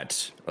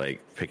at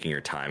like picking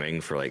your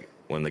timing for like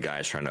when the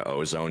guy's trying to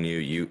ozone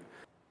you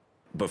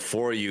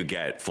before you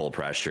get full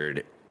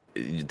pressured,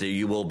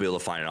 you will be able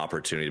to find an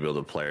opportunity to be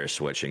able to player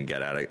switch and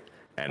get at it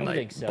and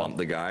like bump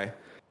the guy.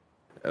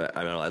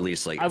 I mean, at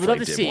least like I would love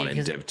to Div see 1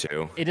 and Div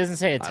 2. It doesn't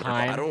say a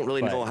time. I don't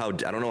really know how. I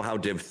don't know how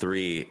Div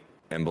 3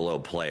 and below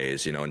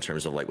plays. You know, in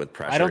terms of like with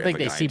pressure. I don't think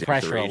they see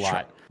pressure a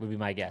lot. Would be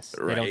my guess.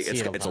 Right. They don't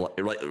see it it's a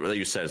lot, like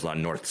you said, it's a lot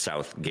of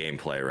north-south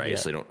gameplay, right? Yeah.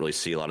 So they don't really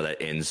see a lot of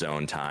that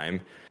in-zone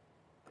time.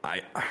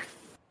 I'm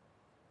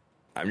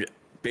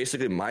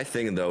basically my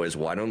thing though is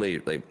why don't they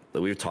like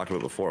we've talked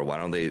about before? Why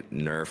don't they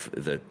nerf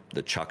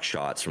the chuck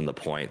shots from the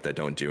point that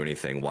don't do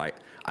anything? Why?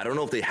 I don't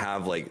know if they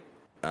have like.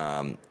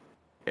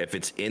 If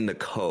it's in the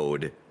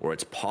code where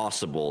it's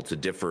possible to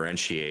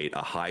differentiate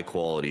a high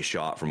quality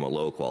shot from a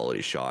low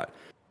quality shot.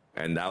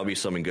 And that would be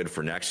something good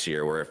for next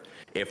year where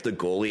if the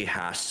goalie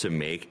has to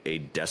make a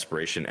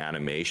desperation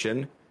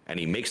animation and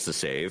he makes the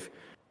save,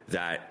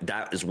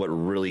 that is what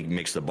really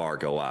makes the bar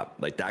go up.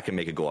 Like that can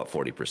make it go up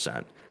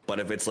 40%. But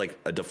if it's like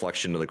a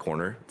deflection to the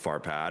corner, far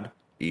pad,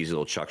 easy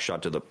little chuck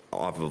shot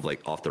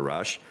off the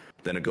rush,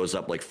 then it goes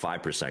up like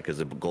 5% because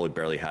the goalie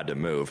barely had to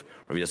move.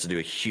 Or if he has to do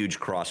a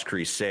huge cross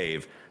crease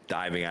save,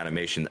 diving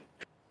animation,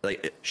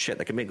 like shit,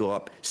 that can make it go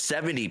up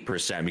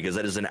 70% because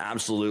that is an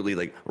absolutely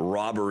like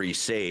robbery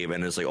save,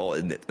 and it's like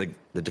like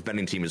the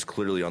defending team is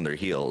clearly on their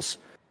heels.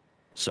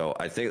 So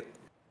I think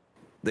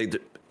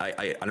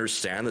I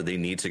understand that they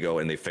need to go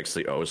and they fix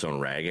the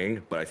ozone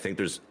ragging, but I think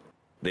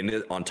they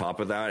need on top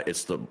of that,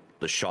 it's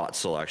the shot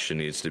selection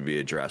needs to be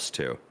addressed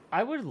too.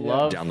 I would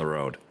love down the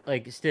road,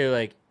 like Stu,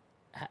 like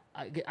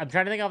I'm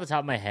trying to think off the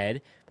top of my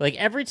head, but like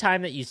every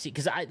time that you see,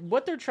 because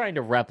what they're trying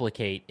to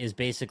replicate is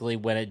basically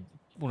when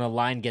a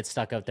line gets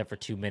stuck out there for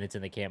 2 minutes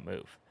and they can't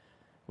move.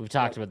 We've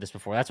talked about this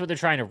before. That's what they're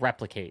trying to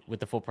replicate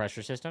with the full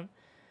pressure system.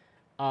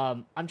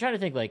 I'm trying to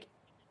think like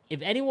if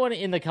anyone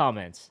in the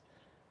comments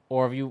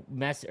or if you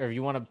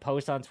want to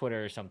post on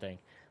Twitter or something,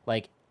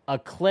 like a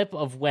clip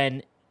of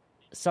when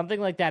something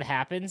like that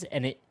happens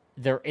and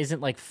there isn't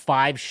like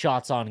 5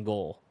 shots on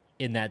goal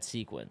in that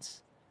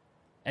sequence.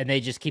 And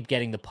they just keep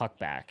getting the puck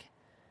back.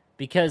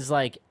 Because,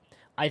 like,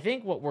 I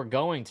think what we're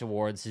going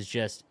towards is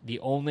just the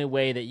only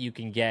way that you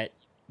can get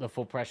the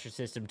full pressure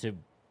system to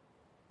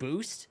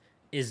boost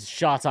is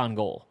shots on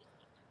goal.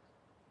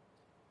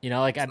 You know,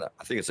 like, I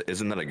think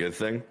isn't that a good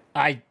thing?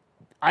 I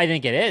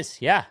think it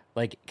is, yeah.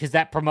 Like, because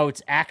that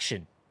promotes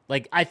action.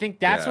 Like, I think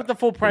that's what the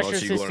full pressure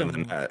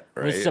system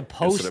was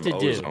supposed to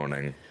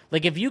do.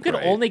 Like, if you could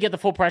only get the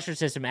full pressure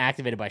system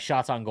activated by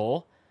shots on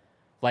goal,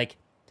 like,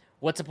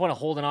 what's the point of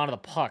holding on to the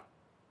puck?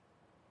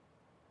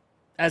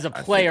 As a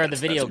player in the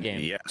video game.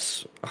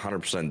 Yes,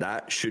 100%.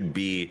 That should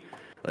be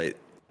like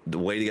the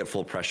way to get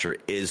full pressure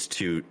is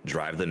to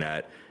drive the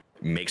net,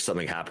 make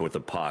something happen with the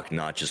puck,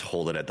 not just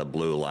hold it at the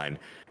blue line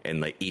and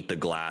like eat the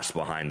glass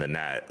behind the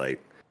net.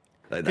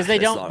 Because they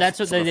don't. That's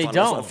what they don't. That's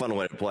not a fun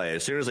way to play.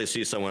 As soon as I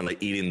see someone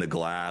like eating the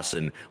glass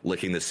and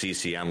licking the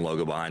CCM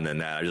logo behind the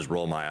net, I just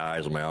roll my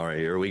eyes. I'm like, all right,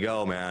 here we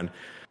go, man.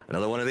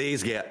 Another one of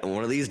these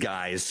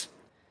guys.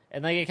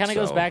 And like it kind of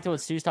goes back to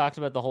what Stu's talked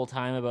about the whole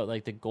time about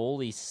like the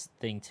goalie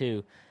thing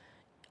too.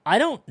 I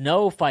don't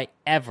know if I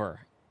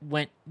ever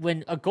when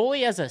a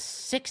goalie has a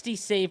 60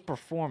 save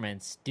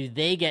performance, do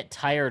they get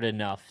tired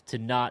enough to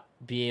not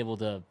be able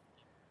to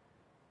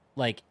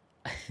like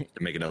to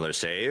make another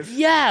save?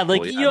 Yeah,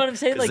 like you know what I'm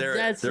saying? Like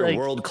they're like,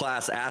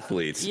 world-class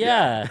athletes.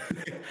 Yeah.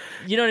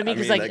 You know what I mean?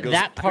 Because like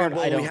that part,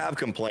 I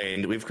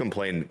don't. We've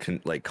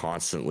complained like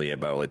constantly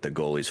about like the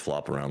goalies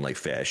flop around like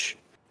fish.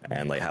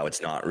 And like how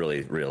it's not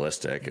really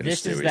realistic. And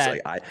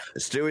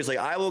Stewie's like,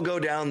 I will go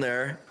down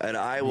there and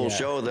I will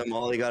show them.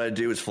 All they got to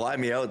do is fly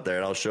me out there,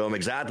 and I'll show them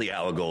exactly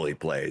how a goalie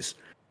plays.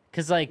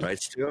 Because like, right,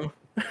 Stu?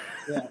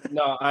 Yeah.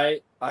 No,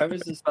 I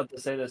was just about to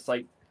say this.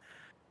 Like,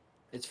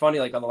 it's funny.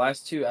 Like on the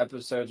last 2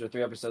 episodes or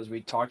 3 episodes, we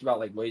talked about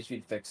like ways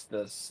we'd fix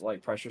this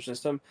like pressure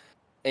system,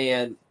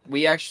 and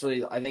we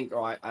actually, I think,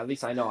 or at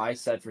least I know I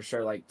said for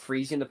sure, like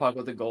freezing the puck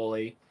with the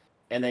goalie.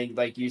 And then,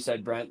 like you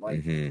said, Brent,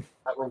 like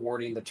not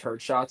rewarding the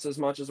turd shots as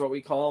much as what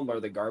we call them, or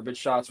the garbage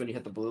shots when you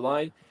hit the blue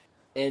line.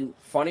 And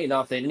funny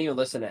enough, they didn't even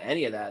listen to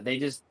any of that. They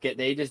just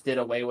did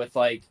away with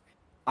like,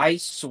 I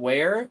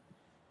swear,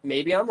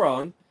 maybe I'm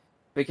wrong,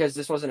 because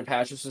this wasn't a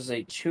patch, this was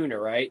a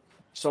tuner, right?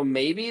 So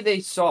maybe they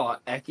saw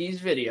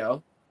Eki's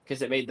video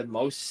because it made the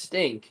most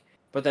stink.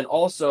 But then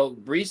also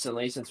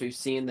recently, since we've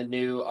seen the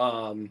new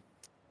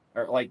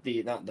or like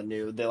not the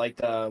new, the like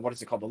the what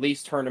is it called, the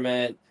Leafs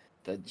tournament,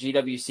 the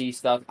GWC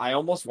stuff. I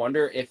almost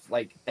wonder if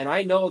like, and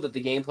I know that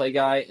the gameplay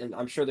guy, and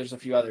I'm sure there's a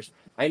few others.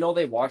 I know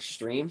they watch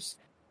streams.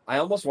 I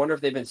almost wonder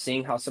if they've been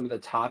seeing how some of the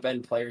top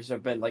end players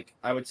have been like,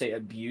 I would say,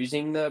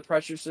 abusing the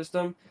pressure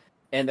system,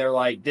 and they're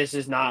like, this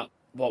is not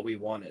what we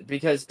wanted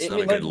because It's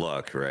not a good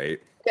look, right?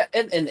 Yeah,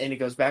 and it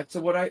goes back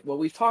to what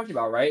we've talked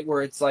about, right?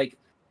 Where it's like,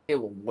 hey,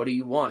 well, what do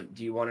you want?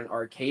 Do you want an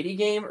arcadey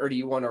game or do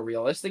you want a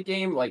realistic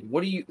game? Like,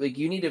 what do you like?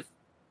 You need to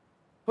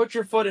put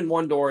your foot in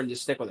one door and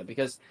just stick with it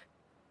because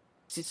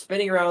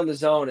spinning around the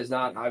zone is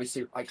not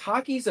obviously like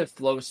hockey's a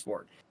flow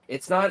sport.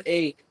 It's not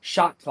a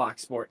shot clock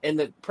sport, and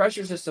the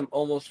pressure system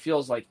almost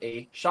feels like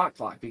a shot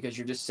clock because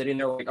you're just sitting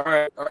there like, all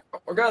right,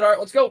 we're good, all right,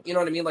 let's go. You know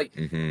what I mean? Like,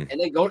 and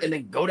then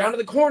go down to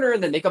the corner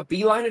and then make a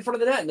beeline in front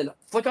of the net and then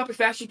flick up as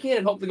fast as you can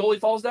and hope the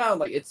goalie falls down.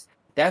 Like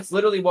that's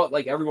literally what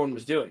like everyone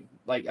was doing.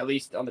 Like at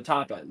least on the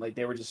top end, like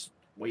they were just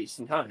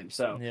wasting time.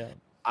 So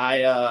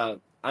yeah,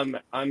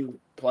 I'm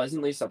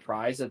pleasantly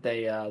surprised that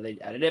they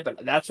edited it,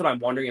 but that's what I'm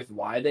wondering if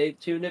why they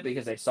tuned it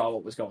because they saw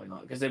what was going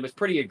on because it was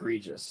pretty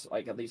egregious.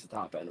 Like at least the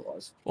top end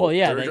was. Well,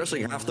 yeah, they're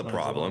addressing half the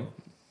problem.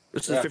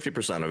 This is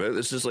 50% of it.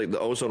 This is like the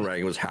ozone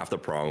ranking was half the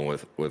problem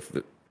with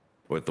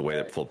the way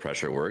that full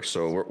pressure works.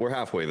 So we're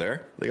halfway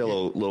there. They got a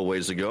little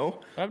ways to go.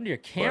 What happened to your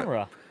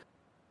camera?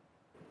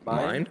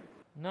 Mine?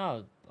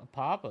 No,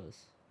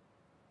 Papa's.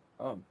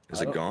 Oh,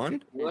 is it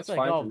gone? It's like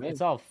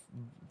it's all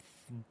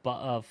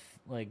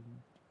like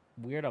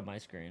weird on my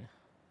screen.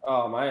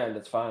 Oh, my end,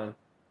 it's fine.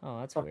 Oh,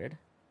 that's weird.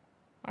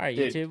 All right,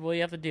 dude, YouTube. Well, you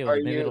have to deal with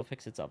it. Maybe it'll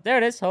fix itself. There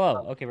it is.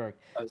 Hello. Okay, perfect.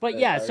 But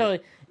yeah, so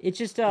it's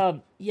just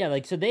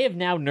like so they have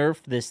now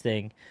nerfed this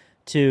thing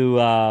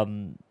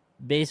to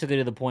basically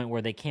to the point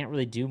where they can't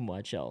really do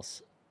much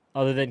else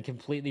other than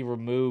completely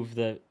remove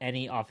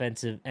any of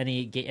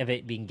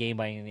it being game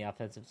binding in the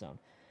offensive zone.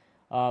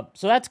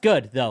 So that's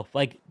good though.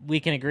 Like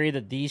we can agree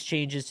that these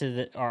changes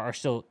are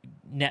still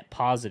net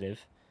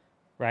positive,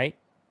 right?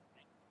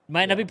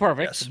 Might not be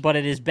perfect, but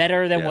it is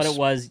better than what it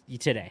was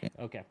today.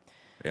 Okay.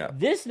 Yeah.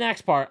 This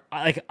next part,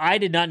 I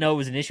did not know it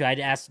was an issue. I had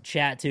to ask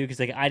chat too because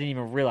I didn't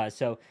even realize.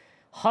 So,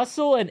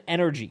 hustle and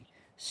energy,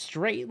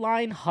 straight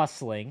line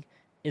hustling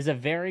is a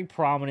very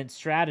prominent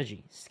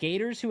strategy.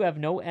 Skaters who have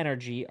no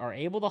energy are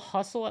able to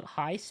hustle at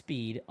high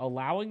speed,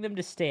 allowing them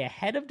to stay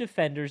ahead of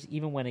defenders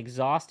even when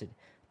exhausted.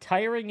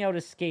 Tiring out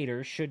a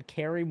skater should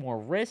carry more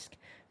risk,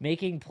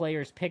 making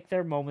players pick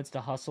their moments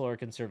to hustle or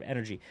conserve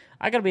energy.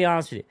 I gotta be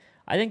honest with you.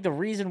 I think the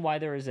reason why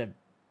there is a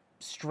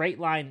straight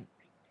line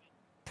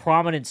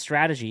prominent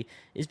strategy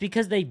is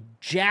because they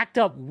jacked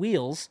up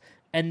wheels,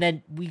 and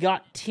then we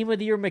got Team of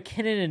the Year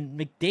McKinnon and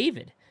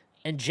McDavid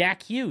and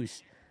Jack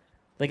Hughes.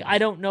 Like I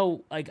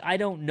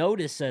don't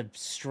notice a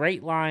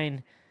straight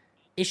line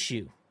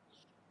issue.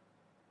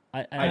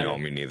 I know,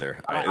 me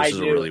neither. This is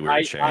a really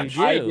weird change.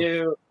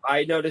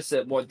 I notice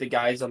it with the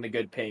guys on the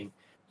good ping.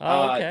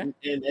 Oh, okay.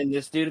 And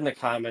this dude in the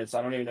comments,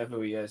 I don't even know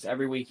who he is.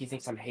 Every week he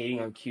thinks I'm hating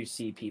on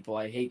QC people.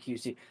 I hate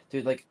QC.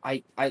 Dude, like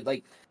I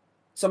like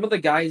some of the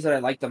guys that I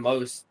like the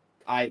most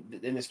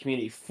in this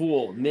community,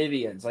 Fool,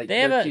 Mivians, like they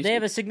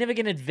have a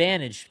significant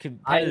advantage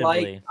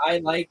competitively. I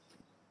like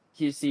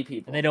QC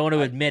people. And they don't want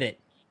to admit it.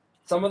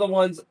 Some of the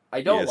ones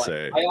I don't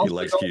like. He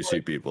likes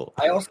QC people.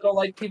 I also don't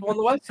like people on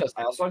the West Coast.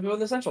 I also like people in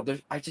the Central.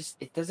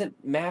 It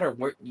doesn't matter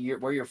where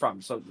you're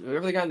from. So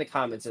whoever the guy in the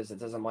comments is, it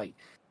doesn't like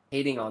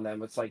hating on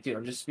them. It's like, dude,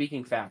 I'm just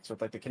speaking facts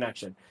with like the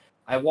connection.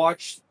 I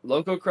watched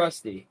Loco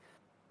Krusty,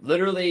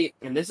 literally,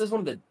 and this is one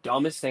of the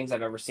dumbest things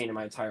I've ever seen in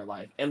my entire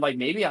life. And like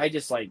maybe I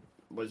just like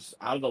was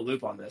out of the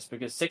loop on this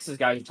because Six's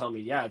guys are telling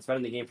me, yeah, it's been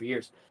in the game for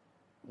years.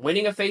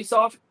 Winning a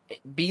face-off,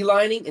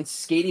 beelining, and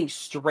skating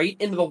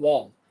straight into the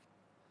wall.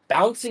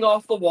 Bouncing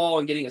off the wall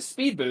and getting a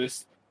speed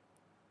boost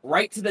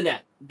right to the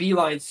net.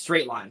 Beeline,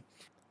 straight line.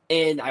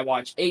 And I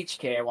watch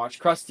HK, I watch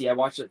Krusty, I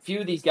watch a few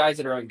of these guys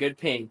that are on good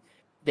ping.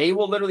 They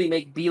will literally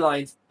make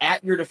beelines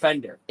at your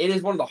defender. It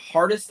is one of the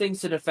hardest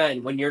things to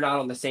defend when you're not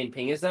on the same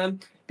ping as them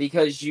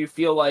because you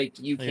feel like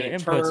you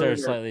can't turn. Your inputs are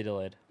slightly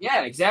delayed.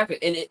 Yeah, exactly.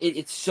 And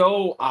it's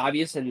so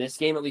obvious in this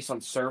game, at least on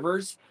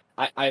servers.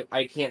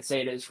 I can't say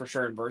it is for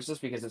sure in Versus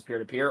because it's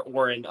peer-to-peer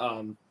or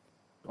in,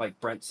 like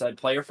Brent said,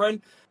 player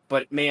friend.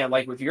 But man,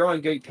 like if you're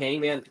on good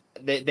ping, man,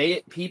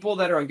 they people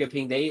that are on good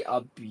ping, they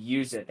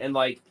abuse it. And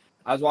like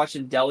I was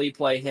watching Deli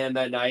play him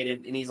that night,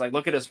 and he's like,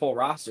 look at his whole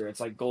roster.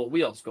 It's like Gold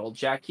Wheels, Gold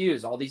Jack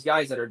Hughes, all these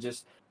guys that are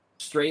just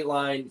straight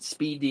line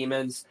speed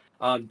demons.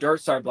 Dirt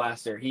Star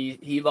Blaster,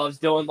 he loves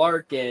Dylan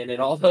Larkin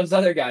and all those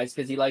other guys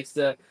because he likes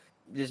to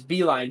just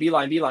beeline.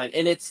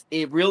 And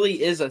it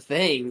really is a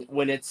thing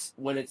when it's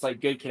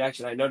like good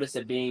connection. I noticed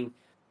it being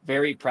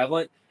very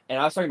prevalent. And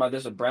I was talking about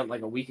this with Brent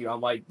like a week ago.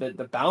 I'm like,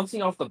 the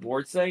bouncing off the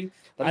boards thing.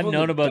 I've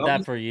known about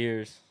that for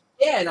years.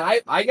 Yeah,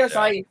 and I guess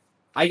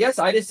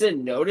I just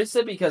didn't notice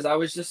it because I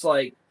was just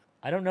like,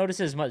 I don't notice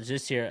as much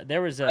this year.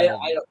 There was a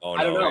Oh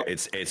I don't no, know.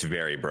 it's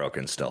very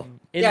broken still.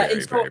 Yeah, Very,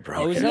 it's very so,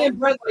 broken. and me and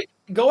Brent, like,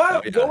 go out,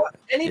 Oh, yeah. go out,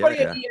 anybody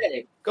Yeah, at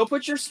EA, go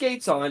put your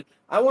skates on.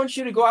 I want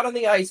you to go out on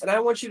the ice, and I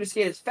want you to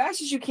skate as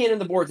fast as you can in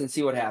the boards and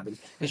see what happens,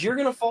 because you're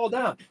gonna fall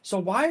down. So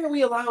why are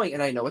we allowing?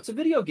 And I know it's a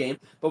video game,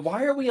 but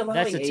why are we allowing?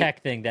 that's a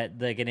tech thing that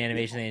like an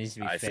animation thing needs to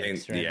be I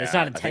fixed. think, Right? yeah, That's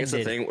not I think it's the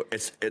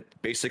intended. thing.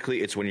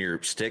 Basically it's when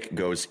your stick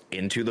goes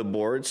into the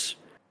boards.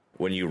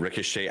 When you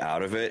ricochet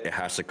out of it, it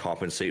has to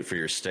compensate for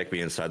your stick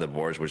being inside the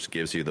boards, which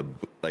gives you the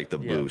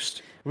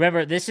boost.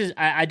 Remember, this is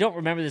I don't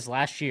remember this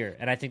last year,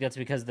 and I think that's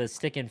because the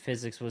stick in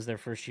physics was their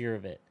first year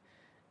of it,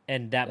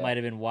 and that might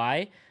have been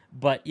why.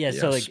 But yeah,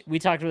 so Yes. like we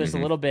talked about this a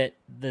little bit.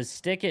 The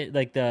stick,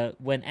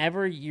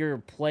 whenever your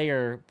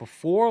player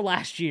before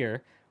last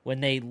year, when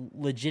they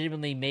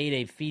legitimately made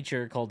a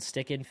feature called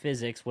stick in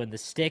physics, when the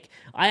stick,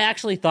 I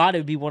actually thought it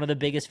would be one of the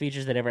biggest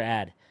features they'd ever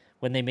add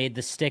when they made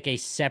the stick a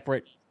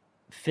separate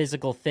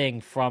physical thing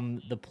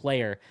from the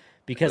player,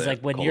 because like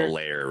when Called you're a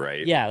layer,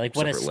 right? yeah, like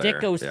when a Separate stick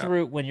layer, goes yeah.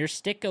 through, when your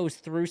stick goes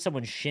through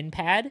someone's shin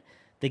pad,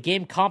 the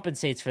game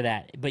compensates for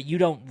that, but you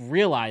don't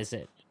realize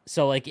it.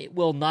 So like it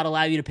will not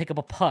allow you to pick up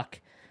a puck,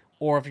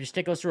 or if your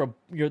stick goes through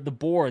the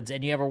boards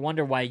and you ever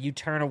wonder why you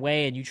turn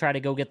away and you try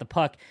to go get the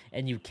puck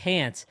and you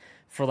can't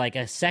for like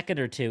a second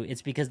or two,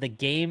 it's because the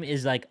game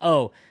is like,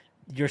 oh,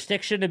 your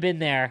stick shouldn't have been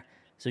there,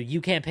 so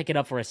you can't pick it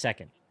up for a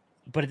second.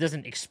 But it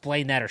doesn't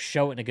explain that or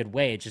show it in a good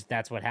way. It's just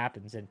that's what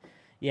happens. And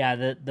yeah,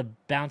 the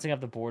bouncing off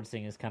the boards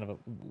thing is kind of a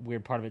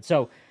weird part of it.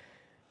 So,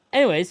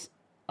 anyways,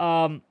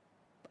 a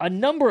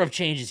number of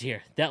changes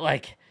here that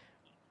like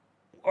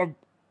are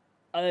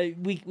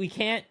we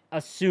can't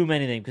assume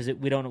anything because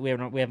we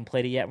haven't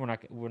played it yet.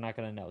 We're not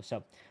gonna know.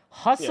 So,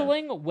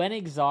 hustling when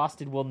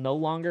exhausted will no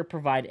longer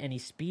provide any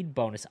speed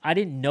bonus. I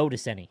didn't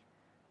notice any.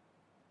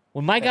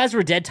 When my guys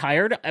were dead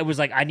tired, I was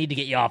like, I need to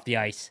get you off the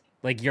ice.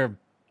 Like you're.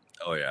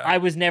 Oh yeah. I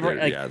was never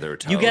they're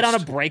you get on a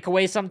toast.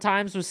 breakaway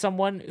sometimes with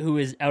someone who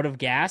is out of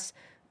gas.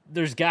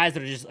 There's guys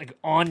that are just like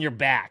on your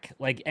back,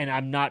 like, and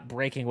I'm not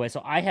breaking away,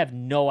 so I have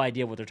no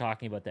idea what they're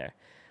talking about there.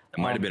 It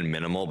might have been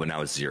minimal, but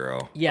now it's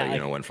zero. Yeah,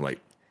 Like, went from like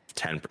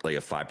 10, like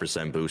a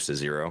 5% boost to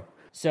zero.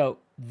 So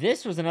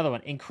this was another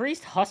one.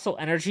 Increased hustle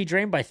energy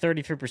drain by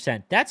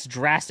 33%. That's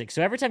drastic.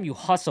 So every time you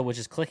hustle, which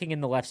is clicking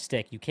in the left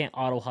stick, you can't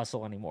auto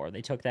hustle anymore.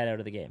 They took that out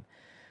of the game.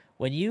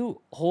 When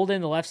you hold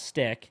in the left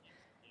stick,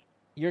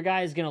 your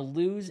guy is going to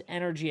lose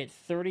energy at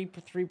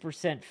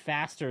 33%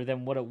 faster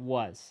than what it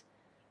was.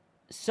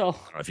 So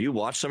If you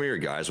watch some of your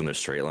guys when they're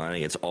straight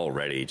lining, it's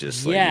already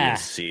just like Yeah.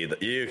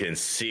 you can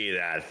see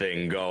that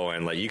thing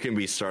going. Like you can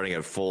be starting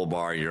at full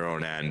bar your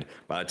own end.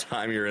 By the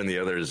time you're in the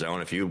other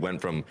zone, if you went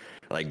from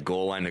like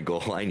goal line to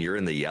goal line, you're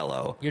in the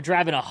yellow. you're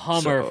driving a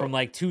Hummer So- from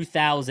like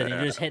 2000 and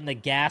you're just hitting the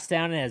gas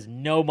down and it has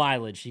no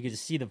mileage. You can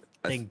just see the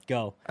thing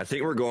go. I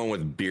think we're going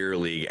with beer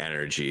league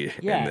energy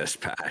Yeah. in this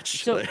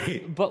patch. So,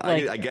 Like, but, I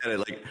like- get it.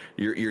 Like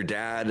your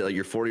dad, like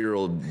your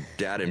 40-year-old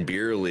dad in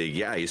beer league,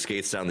 yeah, he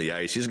skates down the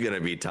ice. He's gonna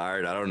be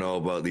tired. I don't know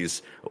about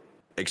these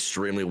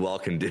extremely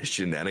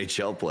well-conditioned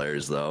NHL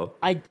players though.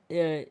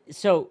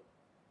 So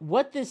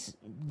what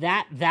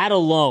that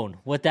alone,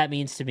 what that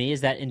means to me is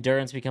that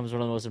endurance becomes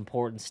one of the most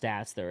important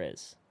stats there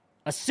is.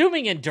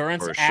 Assuming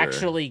endurance For sure.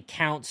 actually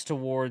counts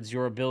towards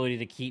your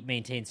ability to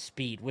maintain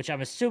speed, which I'm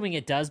assuming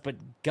it does, but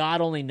God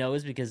only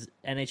knows because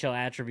NHL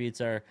attributes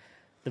are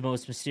the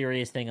most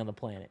mysterious thing on the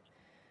planet.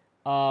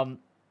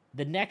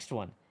 The next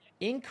one,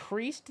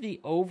 increased the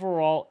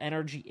overall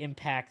energy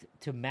impact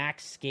to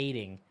max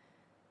skating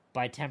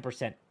by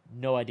 10%.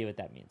 No idea what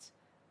that means.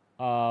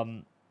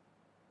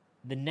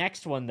 The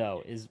next one,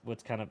 though, is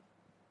what's kind of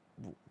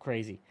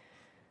crazy.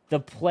 The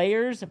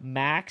player's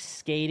max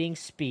skating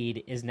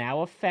speed is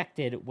now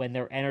affected when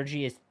their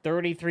energy is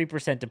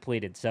 33%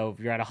 depleted. So if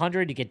you're at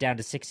 100, you get down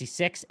to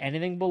 66,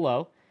 anything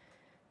below.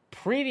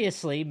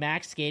 Previously,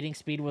 max skating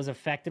speed was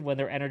affected when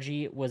their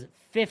energy was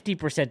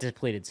 50%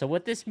 depleted. So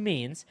what this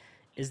means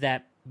is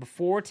that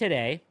before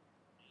today,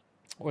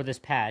 or this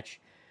patch,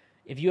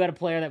 if you had a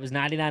player that was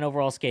 99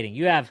 overall skating,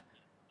 you have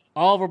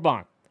Oliver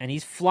Bonk, and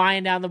he's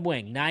flying down the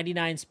wing,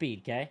 99 speed,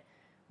 okay?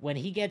 When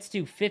he gets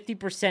to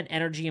 50%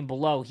 energy and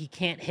below, he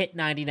can't hit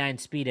 99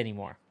 speed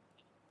anymore.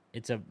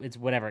 It's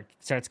whatever, it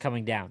starts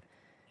coming down.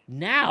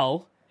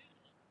 Now,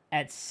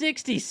 at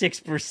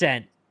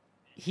 66%,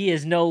 he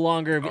is no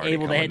longer Already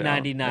able to hit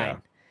coming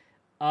down,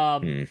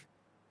 99.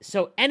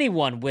 So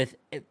anyone with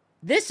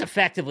this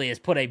effectively has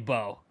put a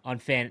bow on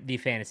the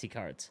fantasy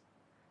cards.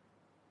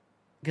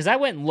 Because I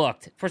went and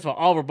looked. First of all,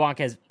 Oliver Bonk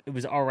it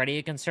was already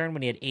a concern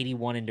when he had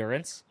 81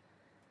 endurance.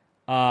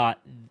 Did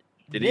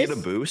he get a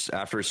boost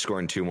after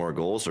scoring 2 more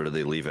goals, or did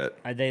they leave it?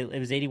 It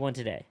was 81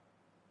 today.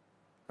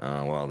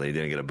 Well, they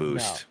didn't get a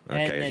boost. No.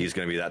 Okay, And he's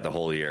going to be that the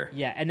whole year.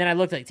 Yeah, and then I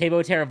looked like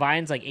Teuvo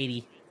Teravainen's like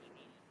 80.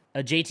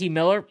 JT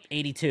Miller,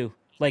 82.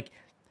 Like,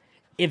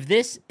 if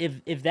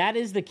that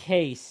is the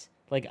case,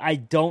 like I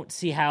don't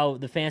see how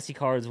the fantasy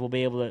cards will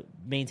be able to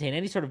maintain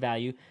any sort of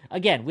value.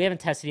 Again, we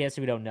haven't tested yet,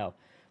 so we don't know.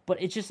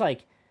 But it's just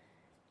like,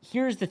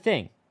 here's the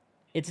thing.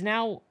 It's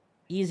now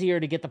easier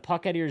to get the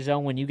puck out of your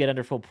zone when you get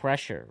under full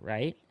pressure,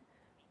 right?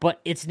 but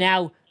it's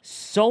now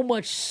so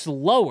much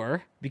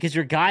slower because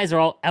your guys are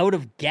all out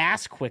of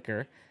gas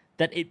quicker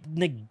that it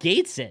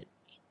negates it.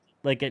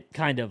 Like it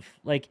kind of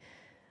like.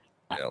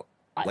 Yeah.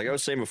 Like I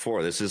was saying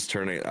before, this is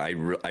turning.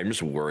 I'm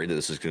just worried that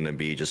this is going to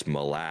be just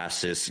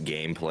molasses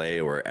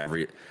gameplay, where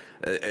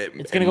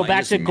it's going to go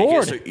back to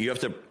Gord. So you have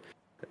to.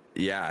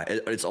 Yeah,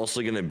 it's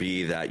also going to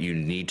be that you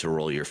need to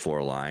roll your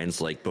 4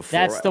 lines. Like before,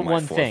 that's the my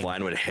one fourth thing.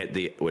 line would hit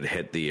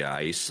the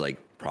ice like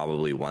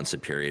probably once a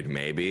period,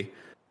 maybe,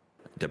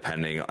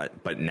 depending.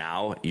 But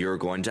now you're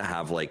going to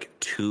have like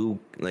 2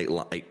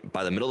 like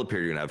by the middle of the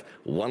period you're going to have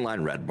 1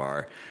 line red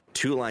bar,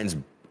 2 lines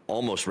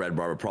almost red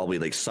bar, but probably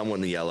like somewhat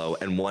in the yellow,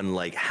 and 1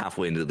 like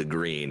halfway into the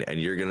green,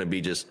 and you're going to be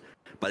just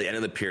by the end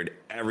of the period,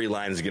 every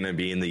line's going to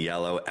be in the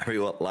yellow, every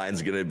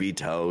line's going to be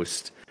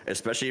toast.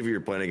 Especially if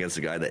you're playing against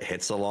a guy that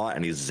hits a lot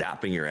and he's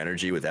zapping your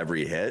energy with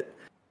every hit.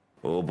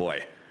 Oh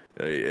boy,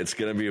 it's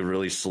going to be a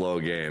really slow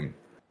game.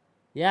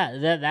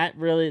 Yeah,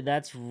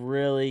 that's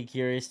really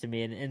curious to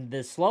me. And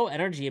the slow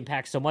energy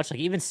impacts so much. Like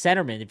even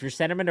centermen, if your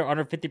centermen are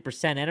under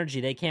 50% energy,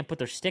 they can't put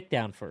their stick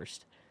down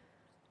first,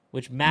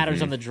 which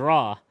matters on the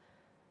draw.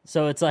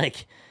 So it's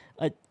like,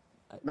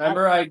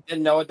 remember, I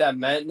didn't know what that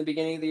meant in the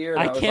beginning of the year.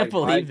 I can't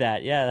believe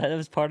that. Yeah, that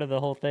was part of the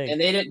whole thing.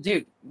 And they didn't,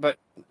 dude. But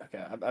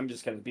okay, I'm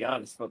just gonna be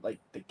honest. But like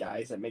the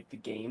guys that make the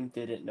game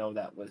didn't know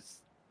that was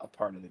a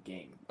part of the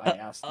game. I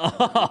asked.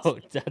 Oh,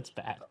 that's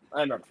bad.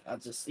 I don't know.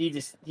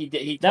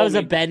 He. That was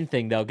a Ben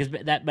thing though,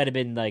 because that might have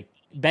been like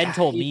Ben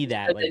told me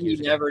that. Like he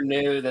never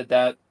knew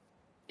that.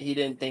 He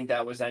didn't think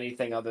that was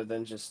anything other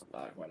than just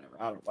whatever.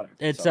 I don't know, whatever.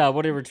 It's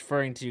what I'm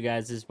referring to, you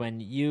guys, is when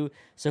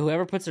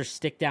whoever puts their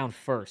stick down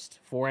first,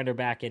 forehand or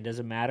backhand,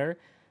 doesn't matter.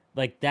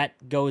 Like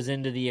that goes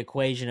into the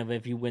equation of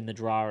if you win the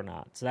draw or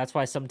not. So that's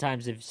why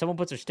sometimes if someone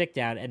puts their stick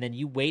down and then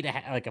you wait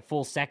like a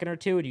full second or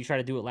two and you try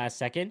to do it last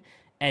second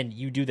and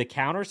you do the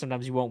counter,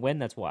 sometimes you won't win.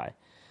 That's why.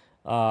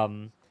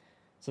 So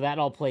that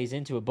all plays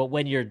into it. But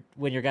when your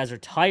guys are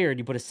tired,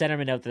 you put a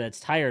centerman out there that's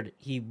tired,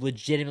 he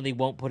legitimately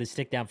won't put his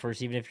stick down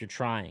first, even if you're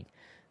trying.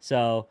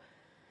 So,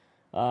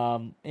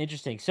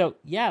 interesting. So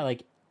yeah,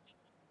 like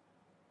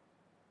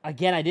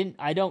again,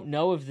 I don't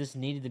know if this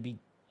needed to be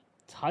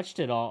touched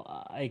at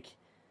all. Like,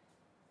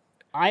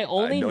 I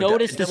only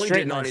noticed the straight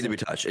did not need to be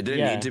touched. It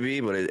didn't need to be,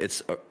 but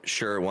it's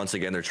sure. Once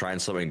again, they're trying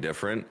something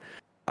different.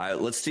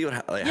 Let's see what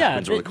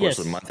happens over the course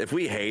of the month. If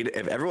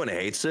everyone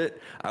hates it,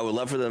 I would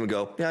love for them to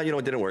go, yeah,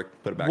 it didn't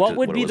work. Put it back. What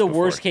would be the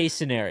worst case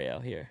scenario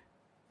here?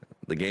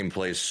 The game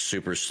plays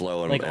super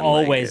slow and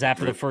always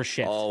after the first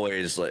shift.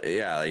 Always,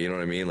 you know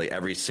what I mean. Like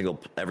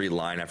every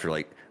line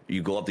after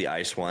you go up the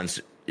ice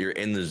once, you're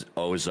in the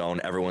O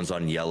zone. Everyone's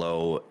on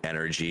yellow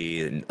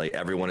energy, and like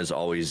everyone is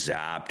always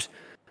zapped.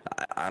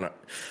 I don't.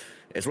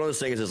 It's one of those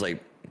things. Is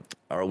like,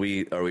 are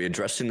we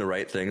addressing the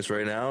right things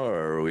right now,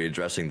 or are we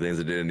addressing things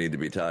that didn't need to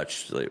be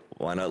touched? Like,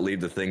 why not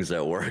leave the things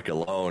that work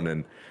alone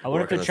and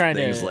work on the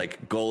things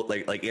like goal,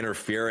 like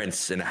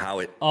interference and how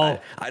it.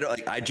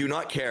 I do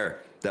not care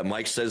that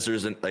Mike says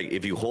there's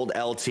if you hold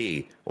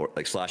LT or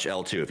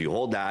 /L2, if you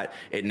hold that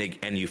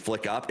and you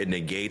flick up, it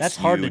negates. That's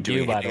hard you to doing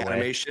do, by the way.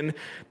 Animation.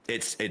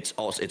 It's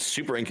also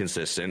super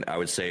inconsistent. I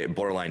would say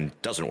borderline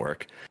doesn't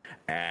work,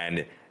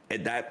 and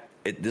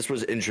this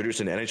was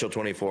introduced in NHL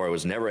 24. It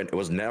was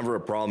never a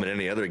problem in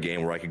any other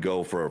game where I could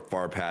go for a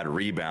far pad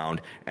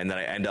rebound and then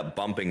I end up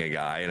bumping a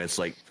guy, and it's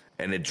like.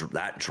 And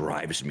that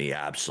drives me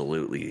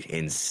absolutely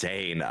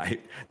insane.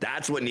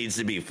 That's what needs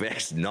to be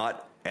fixed,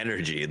 not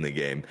energy in the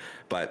game.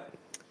 But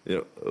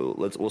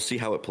we'll see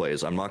how it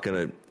plays. I'm not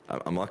gonna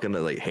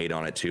like hate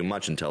on it too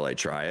much until I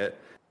try it.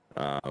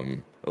 How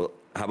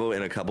about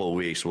in a couple of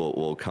weeks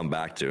we'll come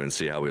back to and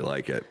see how we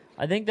like it.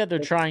 I think that they're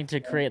trying to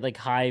create like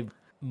high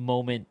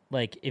moment.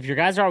 Like if your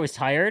guys are always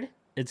tired,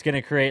 it's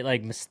gonna create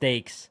like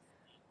mistakes,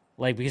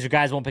 like because your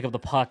guys won't pick up the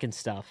puck and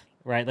stuff.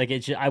 Right, like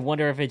I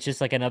wonder if it's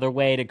just like another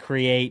way to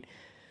create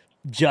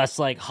just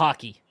like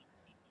hockey,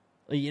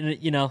 and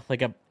in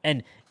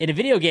a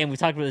video game we've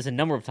talked about this a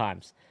number of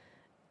times.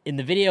 In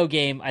the video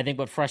game, I think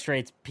what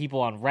frustrates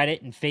people on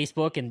Reddit and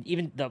Facebook and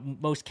even the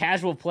most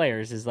casual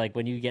players is like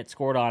when you get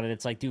scored on and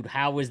it's like, dude,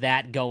 how was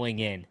that going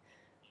in?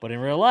 But in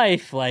real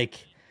life,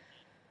 like,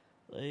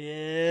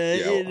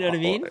 you know what I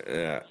mean?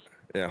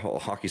 Yeah,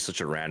 hockey's such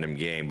a random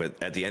game, but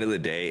at the end of the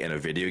day, in a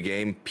video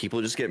game,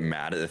 people just get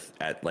mad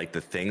at like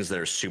the things that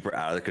are super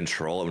out of their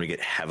control, and when you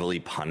get heavily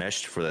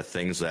punished for the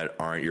things that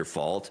aren't your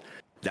fault,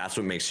 that's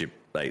what makes you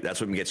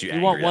that's what gets you angry.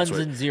 You want ones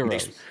and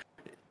zeros.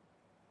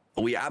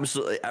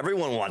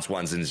 Everyone wants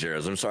ones and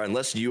zeros. I'm sorry,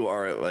 unless you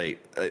are I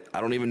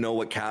don't even know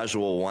what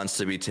casual wants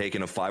to be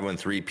taking a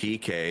 5-on-3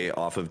 PK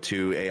off of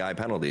 2 AI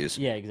penalties.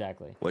 Yeah,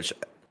 exactly. Which,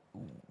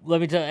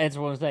 let me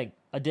answer one thing.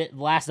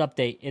 Last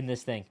update in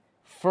this thing.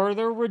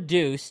 Further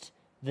reduced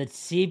the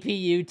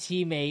CPU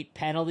teammate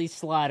penalty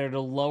slider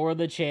to lower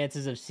the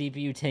chances of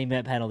CPU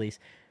teammate penalties.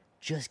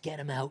 Just get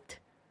them out.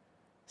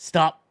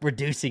 Stop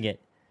reducing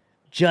it.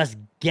 Just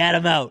get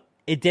them out.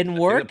 It didn't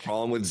work. The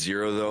problem with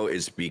Zero, though,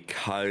 is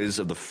because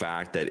of the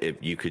fact that if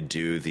you could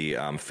do the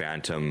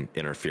phantom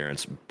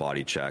interference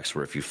body checks,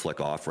 where if you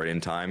flick off right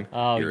in time,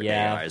 your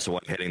AI is the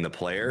one hitting the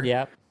player.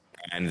 Yep.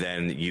 and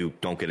then you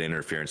don't get an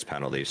interference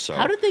penalty. So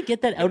How did they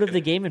get that out of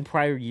the game in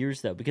prior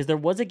years, though? Because there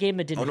was a game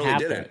that didn't no, have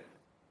they that.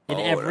 didn't.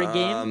 In every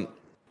game?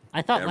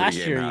 I thought Every last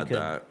game year you had could.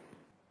 that.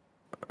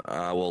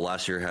 Well,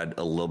 last year had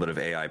a little bit of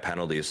AI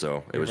penalties,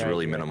 so it was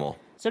really minimal.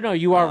 So, no,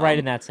 you are right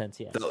in that sense,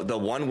 yes. The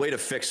one way to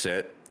fix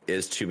it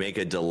is to make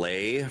a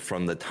delay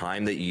from the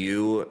time that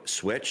you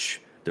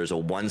switch. There's a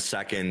 1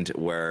 second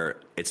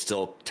where it's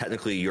still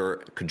technically your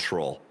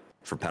control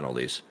for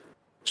penalties.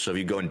 So if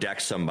you go and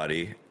deck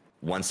somebody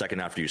 1 second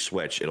after you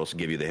switch, it'll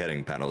give you the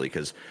hitting penalty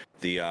because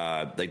the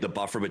like the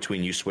buffer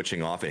between you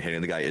switching off and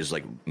hitting the guy is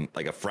like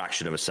a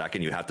fraction of a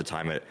second. You have to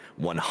time it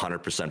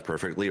 100%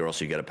 perfectly, or else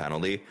you get a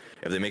penalty.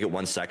 If they make it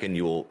 1 second,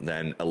 you will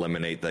then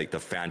eliminate like the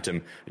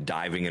phantom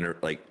diving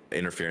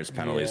interference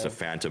penalties, the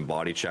phantom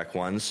body check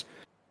ones,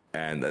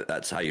 and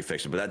that's how you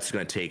fix it. But that's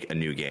going to take a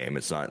new game.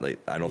 It's not like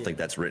I don't think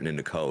that's written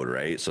into code,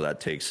 right? So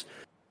that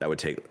would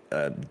take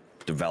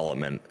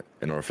development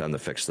in order for them to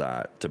fix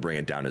that, to bring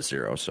it down to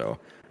 0. So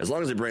as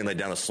long as they bring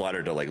down the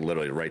slider to like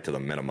literally right to the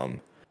minimum,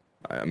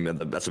 I mean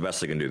that's the best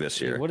they can do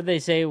this year. What did they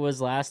say it was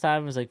last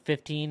time? It was like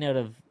 15 out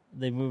of.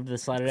 They moved the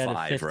slider down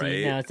to 15.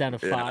 Right? Now it's down to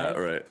 5. Yeah,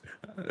 right.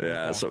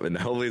 Yeah. Okay. So and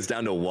hopefully it's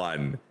down to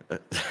 1.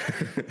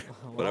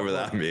 Whatever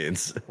that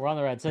means. We're on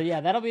the red. So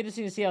yeah, that'll be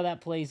interesting to see how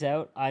that plays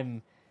out.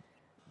 I'm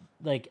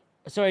like,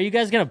 so are you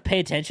guys gonna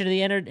pay attention to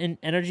the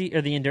energy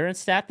or the endurance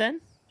stat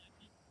then?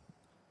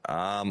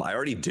 I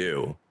already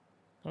do.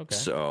 Okay.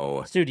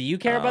 So, Stu, do you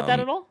care about that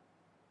at all?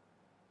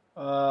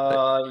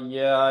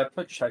 Yeah, I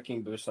put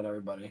checking boost on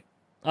everybody.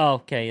 Oh,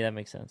 okay, yeah, that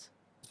makes sense.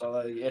 So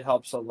it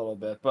helps a little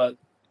bit, but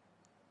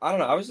I don't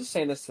know. I was just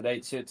saying this today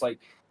too. It's like,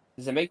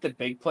 does it make the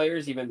big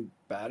players even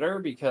better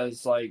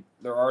because like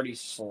they're already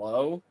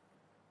slow?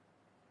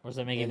 Or does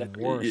that make it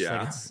worse?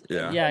 Yeah,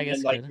 like yeah. I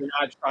guess like you're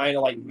not trying to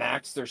like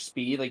max their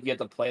speed. Like you have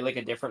to play like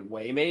a different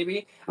way,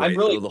 maybe. Right. I'm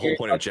really the whole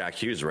point of Jack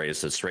Hughes, right, is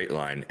to straight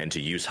line and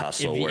to use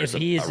hustle. Whereas a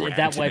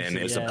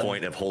Rantanen is the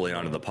point of holding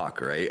onto the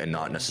puck, right, and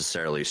not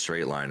necessarily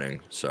straight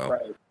lining. So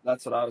right,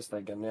 that's what I was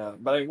thinking. Yeah,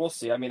 but we'll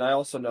see. I mean, I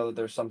also know that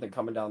there's something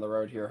coming down the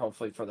road here.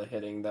 Hopefully for the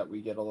hitting, that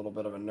we get a little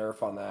bit of a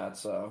nerf on that.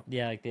 So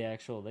yeah, like the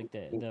actual like the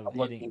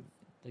hitting,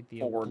 like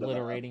the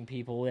obliterating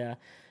people. Yeah,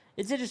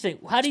 it's interesting.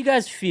 How do you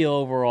guys feel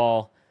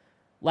overall?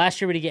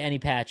 Last year we didn't get any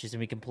patches and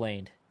we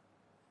complained.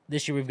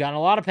 This year we've gotten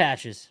a lot of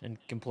patches and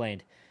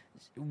complained.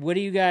 What do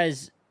you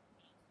guys?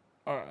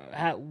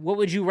 What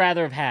would you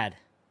rather have had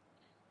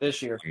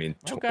this year? I mean,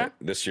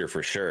 this year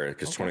for sure,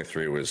 because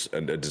 23 was a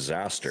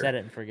disaster. Set it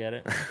and forget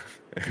it.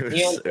 I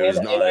feel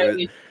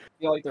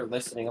like they're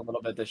listening a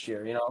little bit this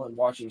year, and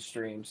watching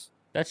streams.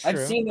 That's true. I've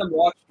seen them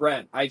watch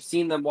Brent. I've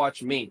seen them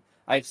watch me.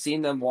 I've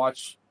seen them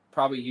watch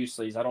probably you,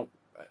 Sleaze.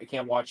 I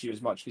can't watch you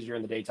as much because you're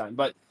in the daytime,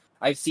 but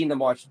I've seen them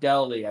watch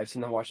Deli. I've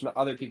seen them watch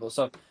other people.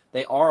 So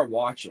they are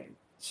watching.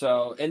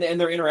 So and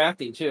they're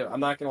interacting too. I'm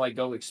not gonna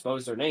go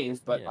expose their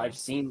names, but I've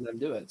seen them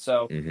do it.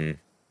 So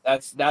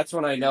that's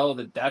when I know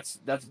that's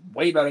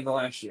way better than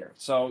last year.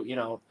 So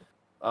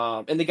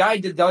and the guy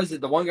that does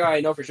it, the one guy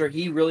I know for sure,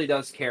 he really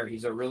does care.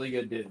 He's a really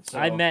good dude. So.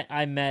 I met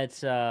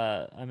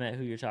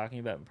who you're talking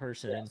about in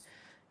person. Yes. And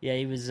yeah,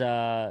 he was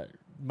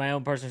my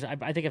own person.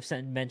 I think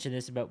I've mentioned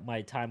this about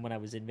my time when I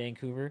was in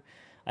Vancouver.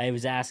 I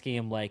was asking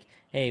him like,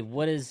 "Hey,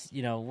 what does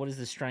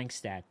the strength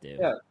stat do?"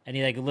 Yeah. And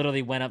he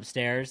literally went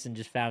upstairs and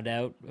just found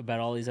out about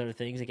all these other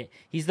things. Like,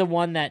 he's the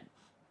one that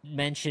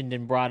mentioned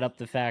and brought up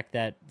the fact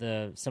that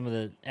some of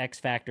the X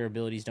Factor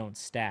abilities don't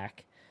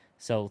stack.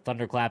 So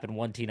Thunderclap and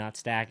 1T not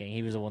stacking.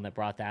 He was the one that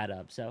brought that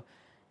up. So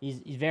he's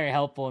very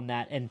helpful in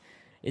that. And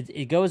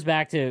it goes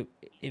back to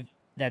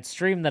that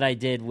stream that I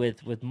did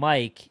with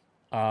Mike.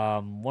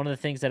 One of the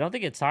things I don't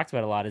think it's talked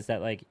about a lot is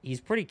that he's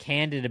pretty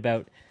candid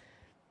about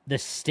the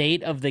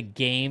state of the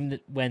game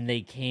when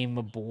they came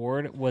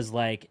aboard was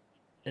I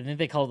think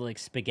they called it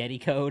spaghetti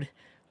code,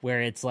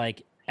 where it's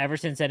ever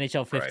since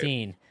NHL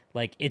 15,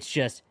 it's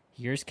just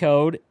here's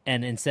code,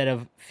 and instead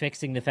of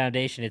fixing the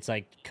foundation, it's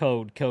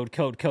code.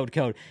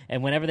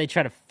 And whenever they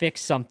try to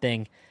fix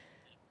something,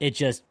 it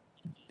just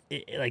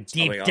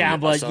deep down,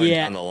 but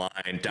down the line,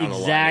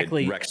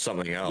 exactly, it wrecks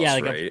something else. Yeah,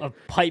 right? a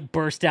pipe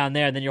burst down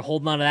there, and then you're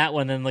holding on to that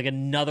one, and then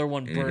another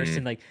one bursts,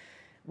 and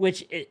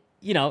which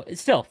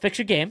it's still fix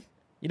your game.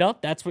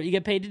 That's what you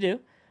get paid to do.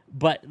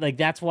 But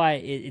that's why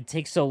it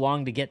takes so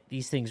long to get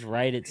these things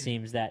right. It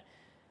seems that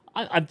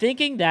I'm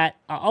thinking that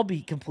I'll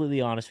be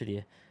completely honest with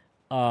you.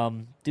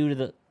 Due to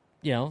the,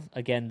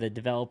 again, the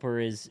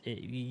developer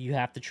you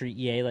have to treat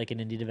EA like an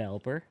indie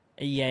developer,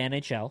 EA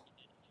NHL,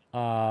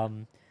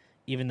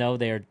 even though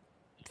they're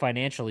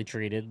financially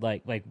treated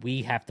like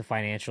we have to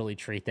financially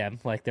treat them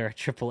like they're a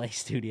AAA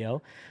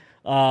studio.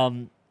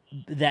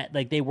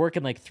 That they work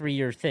in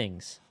 3-year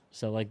things.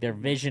 So their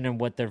vision and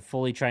what they're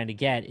fully trying to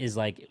get is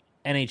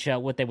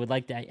NHL. What they would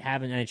like to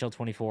have in NHL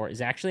 24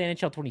 is actually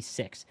NHL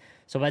 26.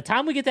 So by the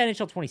time we get to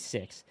NHL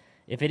 26,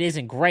 if it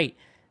isn't great,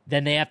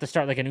 then they have to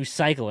start a new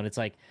cycle, and it's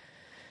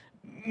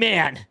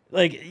man,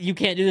 you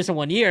can't do this in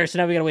 1 year. So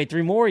now we got to wait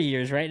 3 more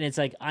years, right? And it's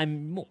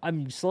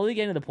I'm slowly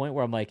getting to the point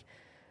where I'm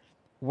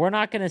we're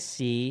not going to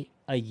see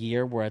a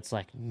year where it's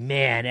like,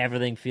 man,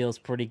 everything feels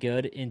pretty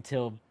good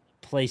until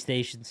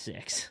PlayStation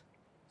 6.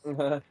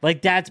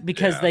 Like that's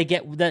because they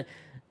get the.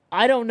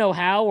 I don't know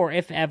how or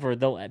if ever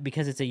they'll,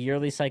 because it's a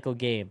yearly cycle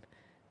game,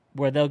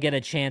 where they'll get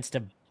a chance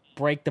to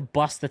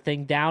bust the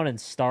thing down and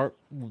start,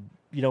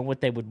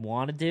 what they would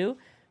want to do.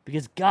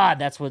 Because God,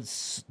 that's what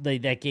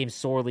that game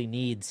sorely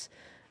needs,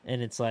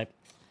 and it's like.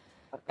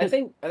 I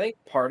think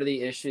part of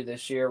the issue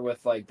this year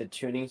with like the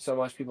tuning so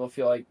much people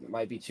feel like it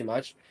might be too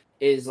much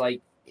is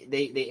like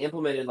they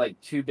implemented like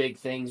two big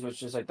things,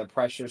 which is like the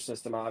pressure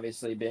system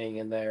obviously being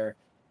in there.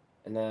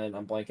 And then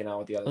I'm blanking out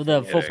with the other.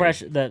 The full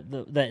pressure,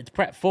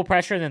 full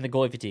pressure, and then the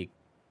goalie fatigue.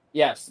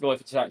 Yes, goalie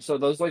fatigue. So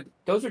those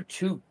are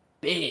two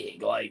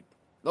big, like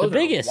those the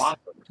biggest, are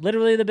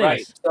literally the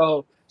biggest.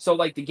 Right. So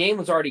like the game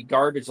was already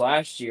garbage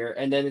last year,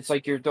 and then it's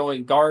like you're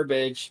throwing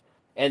garbage,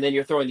 and then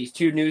you're throwing these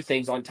two new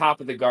things on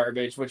top of the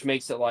garbage, which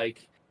makes it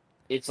like,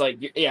 it's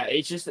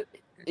just.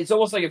 It's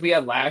almost like if we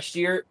had last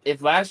year,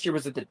 if last year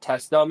was at the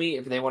test dummy,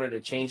 if they wanted to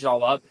change it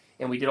all up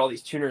and we did all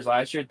these tuners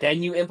last year,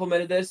 then you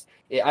implemented this,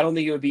 I don't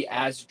think it would be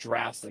as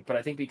drastic. But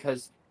I think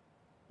because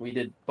we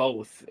did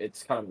both,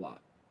 it's kind of a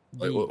lot.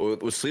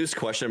 Like, with Sleeve's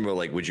question about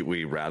like, would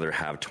we rather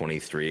have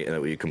 23 and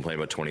that we complain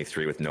about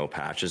 23 with no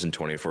patches and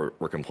 24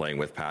 we're complaining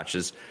with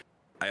patches?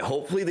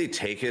 Hopefully they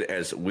take it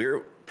as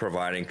we're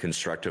providing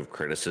constructive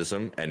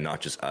criticism and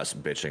not just us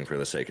bitching for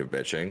the sake of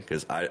bitching.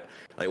 Because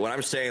when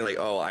I'm saying like,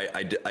 oh,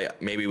 I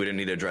maybe we didn't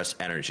need to address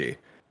energy.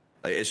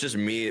 Like, it's just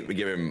me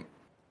giving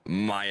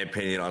my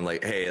opinion on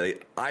like, hey,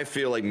 like, I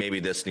feel like maybe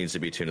this needs to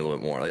be tuned a little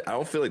bit more. Like, I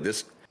don't feel like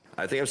this.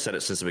 I think I've said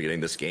it since the beginning.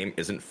 This game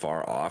isn't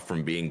far off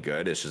from being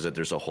good. It's just that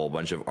there's a whole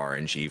bunch of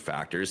RNG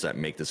factors that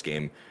make this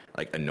game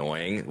like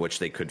annoying, which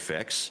they could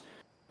fix,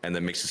 and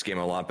that makes this game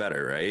a lot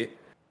better, right?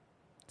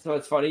 So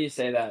it's funny you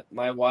say that.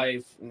 My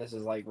wife, and this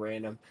is like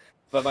random,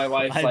 but my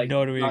wife's I like,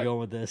 know where you're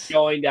going with this.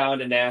 Going down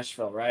to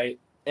Nashville, right?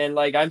 And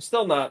like, I'm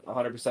still not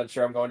 100%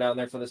 sure I'm going down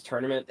there for this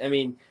tournament. I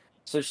mean,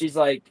 so she's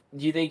like,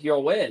 "Do you think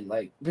you'll win?"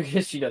 Like,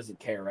 because she doesn't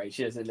care, right?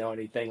 She doesn't know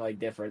anything like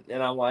different.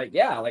 And I'm like,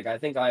 "Yeah, like I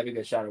think I have a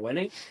good shot of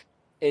winning."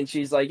 And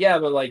she's like, "Yeah,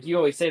 but like you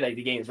always say like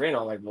the game's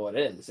random." I'm like, "Well, it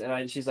is."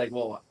 And she's like,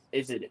 "Well,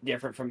 is it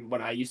different from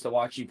when I used to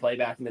watch you play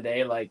back in the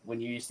day, like when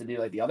you used to do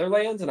like the other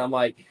lands?" And I'm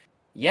like,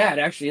 yeah, it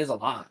actually is a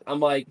lot. I'm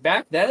like,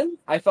 back then,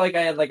 I felt like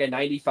I had like a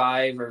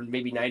 95 or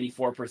maybe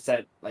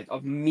 94% like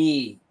of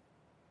me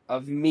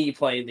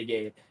playing the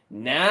game.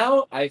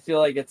 Now I feel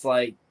like it's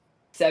like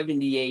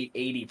 78,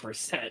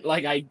 80%.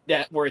 Like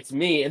where it's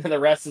me, and then the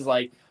rest is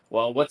like,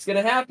 well, what's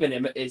gonna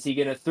happen? Is he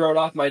gonna throw it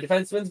off my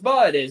defenseman's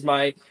butt? Is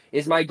my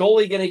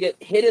goalie gonna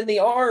get hit in the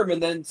arm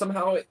and then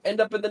somehow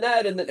end up in the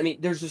net? And then, I mean,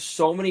 there's just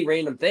so many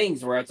random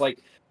things where it's like,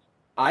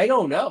 I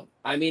don't know.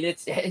 I mean,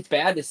 it's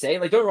bad to say.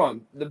 Like, don't get me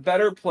wrong. The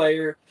better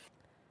player,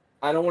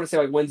 I don't want to say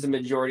like wins the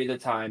majority of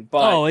the time,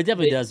 but it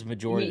definitely does the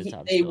majority of the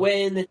time. They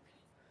win.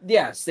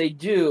 Yes, they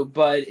do,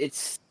 but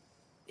it's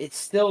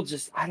still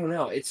just, I don't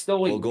know. It's still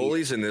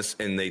goalies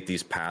in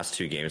these past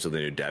two games of the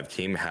new dev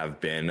team have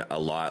been a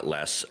lot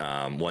less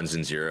ones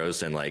and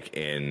zeros than like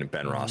in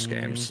Ben Ross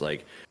games.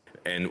 Like,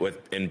 and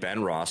in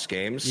Ben Ross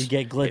games, you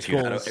get glitch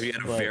goals. If you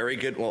had a very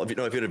good, if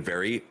you had a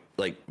very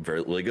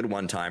really good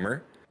one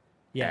timer.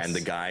 Yes. And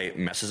the guy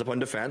messes up on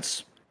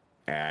defense,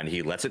 and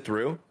he lets it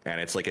through,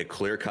 and it's like a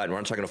clear cut. We're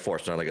not talking a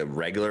force, not like a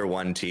regular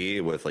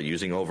 1T with like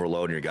using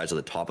overload, and your guys at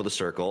the top of the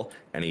circle,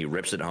 and he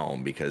rips it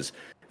home because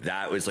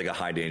that was like a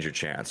high danger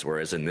chance.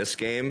 Whereas in this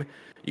game,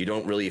 you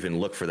don't really even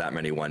look for that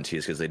many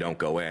 1Ts because they don't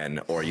go in,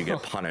 or you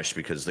get punished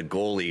because the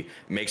goalie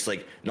makes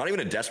like not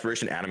even a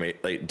desperation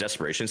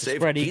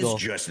save. He's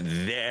just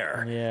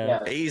there.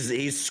 Yeah.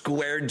 He's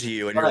squared to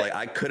you, and you're like,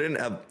 I couldn't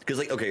have, because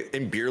like, okay,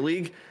 in beer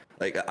league.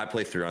 Like, I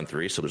play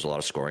 3-on-3, so there's a lot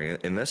of scoring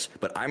in this,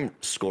 but I'm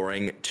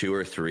scoring 2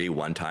 or 3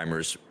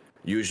 one-timers,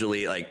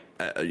 usually a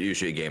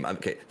game.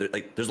 Okay,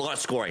 there's a lot of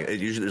scoring.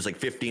 Usually there's like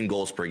 15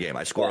 goals per game.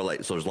 I score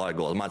so there's a lot of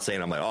goals. I'm not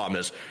saying I'm like, oh, I'm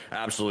this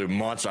absolute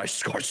monster. I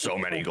score so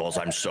many goals.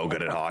 I'm so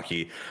good at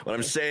hockey. What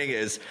I'm saying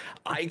is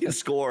I can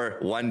score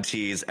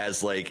 1Ts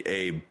as like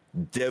a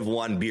Div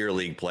 1 beer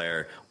league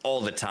player all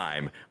the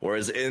time,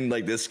 whereas in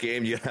like this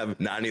game you have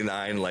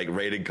 99 like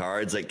rated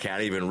cards that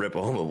can't even rip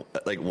home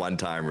like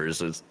one-timers.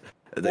 So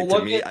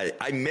to me,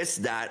 I miss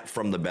that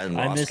from the Ben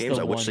Ross games.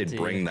 I wish they'd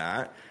bring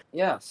that.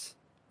 Yes.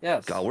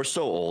 God, we're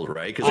so old,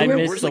 right? I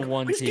miss the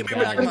one team. Give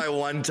me back my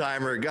one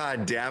timer.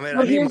 God damn it!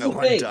 I need my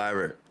one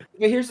timer.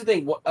 But here's the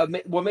thing: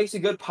 what makes a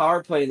good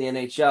power play in the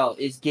NHL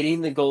is getting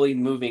the goalie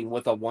moving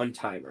with a one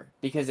timer,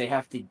 because they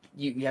have to.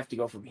 You have to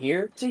go from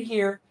here to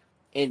here,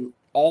 and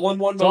all in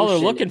one motion. That's all they're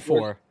looking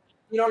for.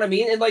 You know what I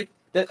mean? And like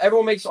that,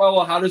 everyone makes, oh,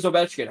 well, how does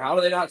Ovechkin? How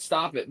do they not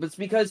stop it? But it's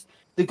because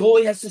the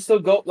goalie has to still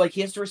go. Like,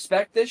 he has to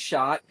respect this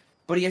shot,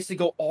 but he has to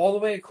go all the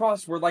way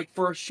across. Where like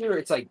for a shooter,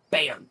 it's like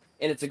bam,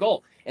 and it's a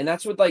goal. And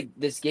that's what, like,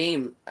 this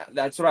game,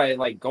 that's what I,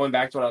 like, going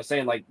back to what I was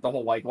saying, like, the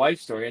whole, like,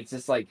 life story. It's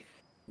just, like,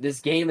 this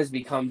game has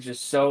become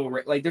just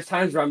so like there's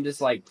times where I'm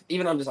just like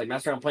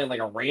messing around playing like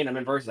a random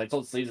in person. I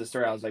told Sleeves the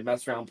story. I was like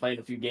messing around playing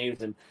a few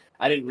games and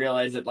I didn't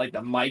realize that like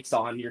the mic's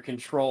on your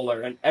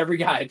controller and every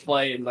guy I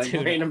play in like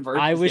Dude, random versus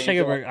I wish I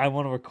games, could. I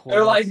want to record.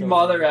 they're like so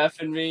mother bad.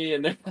 effing me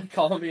and they're like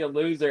calling me a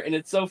loser and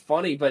it's so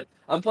funny. But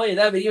I'm playing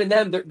them and even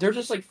them they're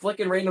just like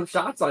flicking random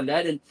shots on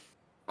net and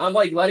I'm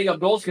like letting up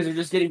goals because they're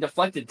just getting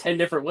deflected 10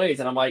 different ways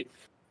and I'm like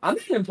I'm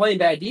not even playing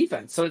bad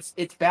defense. So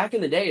it's back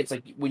in the day. It's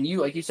like when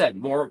you like you said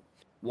more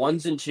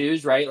ones and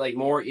twos, right? Like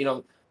more,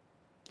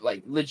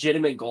 like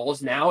legitimate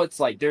goals. Now it's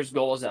like there's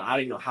goals that I don't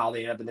even know how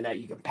they end up in the net.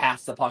 You can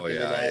pass the puck Oh in the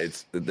yeah,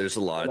 net. there's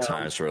a lot of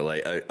times where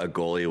like a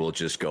goalie will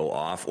just go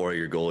off, or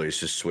your goalie is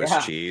just Swiss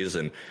Yeah. cheese,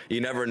 and you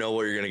never know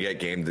what you're gonna get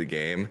game to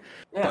game.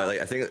 Yeah. But like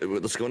I think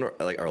let's go into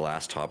like our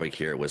last topic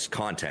here was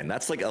content.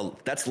 That's like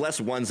that's less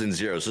ones and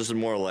zeros. This is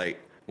more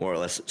or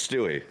less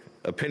Stewie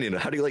opinion.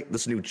 How do you like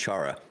this new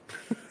Chara?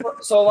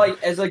 So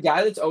like as a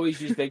guy that's always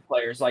used big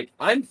players, like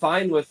I'm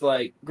fine with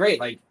like great,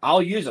 like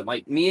I'll use them.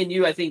 Like me and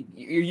you, I think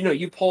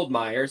you pulled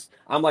Myers.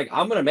 I'm like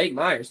I'm gonna make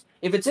Myers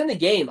if it's in the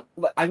game.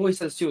 I've always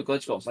said this too with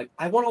glitch goals. Like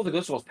I want all the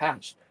glitch goals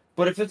patched,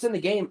 but if it's in the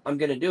game, I'm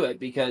gonna do it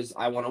because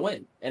I want to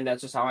win, and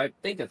that's just how I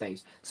think of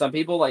things. Some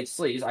people like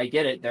Sleeves, I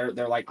get it. They're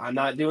like I'm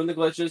not doing the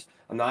glitches.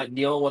 I'm not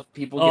dealing with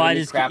people. Oh, giving I me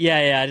just crap.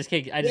 yeah. I just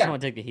can't. I just Yeah.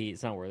 want to take the heat.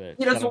 It's not worth it.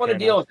 He I doesn't don't want to care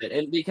deal enough.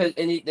 with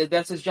it, and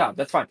that's his job.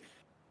 That's fine.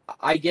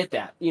 I get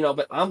that,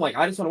 but I'm like,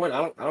 I just want to win.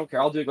 I don't care.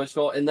 I'll do a glitch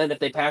goal, and then if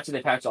they patch it,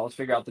 they patch it. I'll just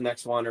figure out the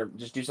next one or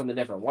just do something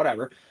different,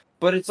 whatever.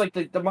 But it's like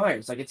the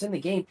Myers, like it's in the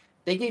game.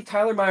 They gave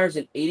Tyler Myers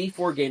an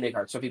 84 game day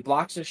card, so if he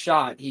blocks a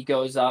shot, he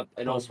goes up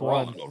and Plus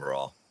overall. one.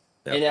 Overall,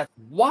 And that's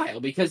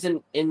wild because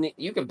you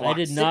can block. I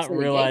did 6 not in the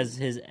realize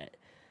game.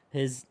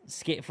 his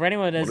skate. For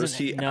anyone that What does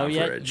doesn't he know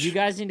average? yet, you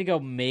guys need to go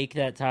make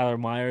that Tyler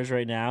Myers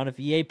right now. And if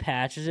EA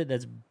patches it,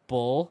 that's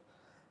bull.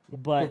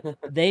 But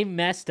they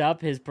messed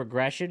up his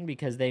progression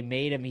because they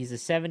made him. He's a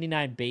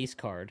 79 base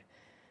card.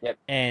 Yep.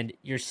 And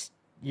your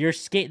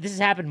skate. This has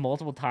happened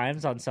multiple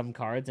times on some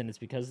cards, and it's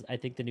because I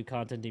think the new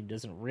content team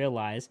doesn't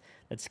realize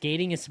that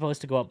skating is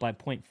supposed to go up by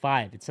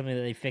 0.5. It's something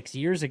that they fixed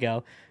years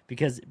ago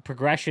because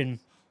progression,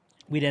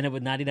 we'd end up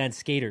with 99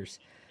 skaters.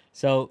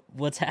 So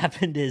what's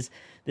happened is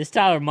this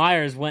Tyler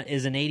Myers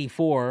is an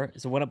 84,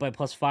 so went up by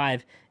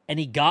 +5, and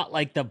he got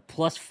like the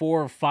 +4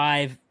 or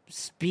 5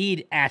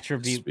 speed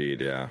attribute.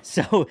 speed, yeah.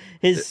 So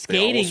his They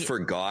skating, almost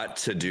forgot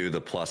to do the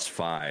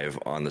 +5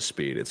 on the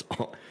speed. It's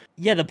all,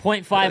 yeah, the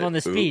 0.5 on the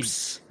speed.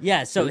 oops.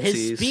 Yeah, so his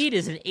Oopsies. speed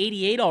is an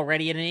 88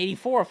 already and an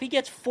 84. If he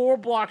gets 4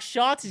 block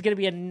shots, he's going to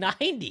be a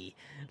 90.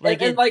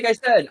 And like I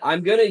said,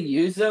 I'm gonna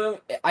use them.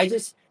 I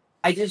just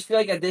feel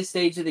like at this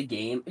stage of the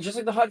game, just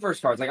like the HUD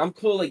cards, like I'm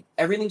cool. Like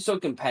everything's so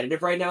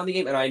competitive right now in the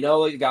game, and I know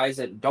like guys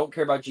that don't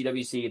care about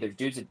GWC. There's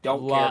dudes that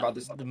don't care about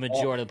this. The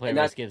majority of the and player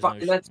that's base gives fi-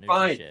 and that's no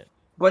fine. shit.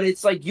 But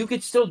it's like you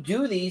could still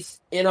do these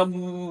in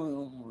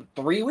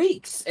 3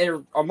 weeks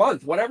or a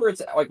month, whenever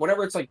it's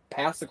like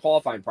past the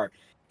qualifying part,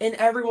 and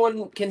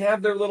everyone can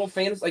have their little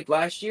fans. Like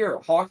last year,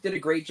 Hawk did a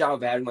great job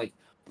of adding like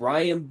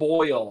Brian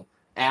Boyle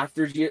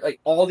after like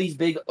all these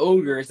big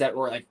ogres that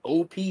were like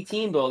OP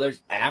team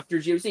builders after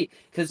GOC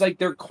because like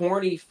they're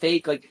corny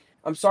fake. Like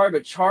I'm sorry,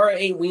 but Chara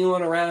ain't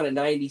wheeling around at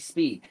 90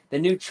 speed. The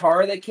new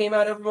Chara that came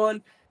out,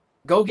 everyone.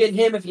 Go get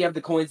him if you have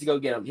the coins to go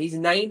get him. He's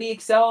 90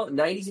 Excel,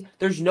 90.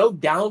 There's no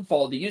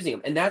downfall to using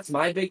him. And that's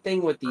my big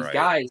thing with these Right.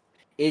 guys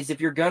is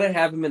if you're going to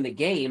have him in the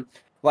game,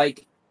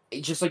 like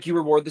just like you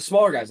reward the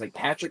smaller guys like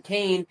Patrick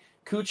Kane,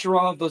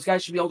 Kucherov, those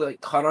guys should be able to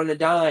like cut on a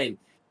dime.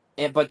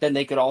 But then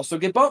they could also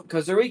get bumped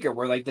because they're weaker.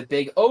 Where like the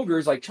big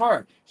ogres like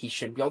Char, he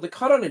shouldn't be able to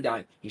cut on a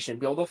dime. He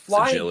shouldn't be able to His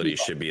fly. agility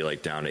should be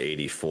like down to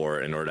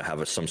 84 in order to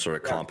have some sort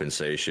of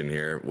compensation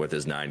here with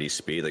his 90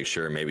 speed. Like,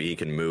 sure, maybe he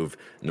can move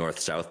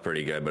north-south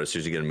pretty good, but as soon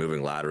as you get him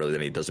moving laterally,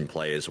 then he doesn't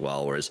play as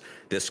well. Whereas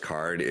this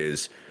card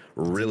is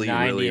really,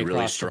 90 really, really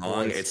across the strong.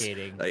 board It's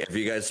skating. like, if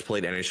you guys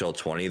played NHL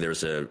 20,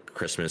 there's a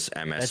Christmas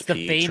That's the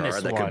MSP famous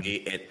char that one. could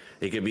be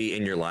it could be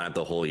in your lineup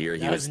the whole year.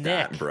 He That was was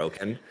that Nick.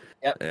 broken.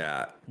 Yep.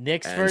 Yeah.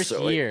 Nick's And first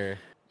so, like, year,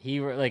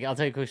 I'll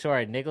tell you a quick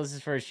story.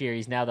 Nicholas's first year,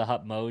 he's now the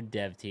Hut Mode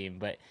dev team,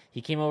 but he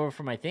came over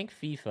from I think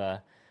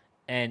FIFA,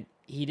 and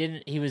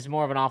he was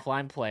more of an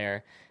offline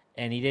player,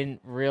 and he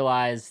didn't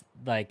realize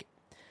like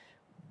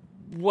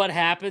what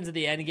happens at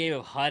the end game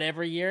of HUD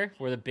every year,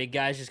 where the big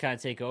guys just kind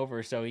of take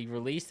over. So he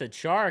released a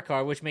Chara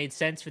card, which made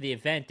sense for the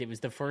event. It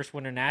was the first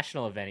Winter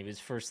National event. He was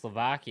for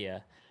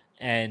Slovakia,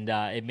 and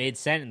it made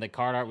sense, and the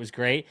card art was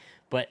great,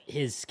 but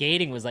his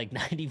skating was like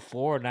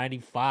 94,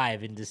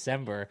 95 in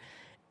December.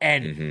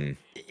 And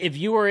if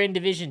you were in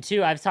Division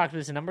 2, I've talked about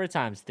this a number of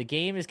times, the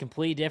game is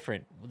completely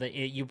different.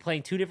 You're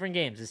playing two different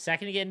games. The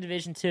second you get in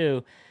Division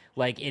 2,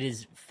 like, it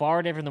is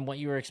far different than what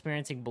you were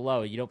experiencing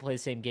below. You don't play the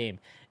same game.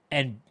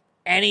 And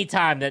any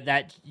time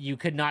that you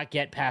could not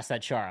get past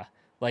that Chara.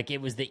 Like,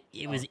 it was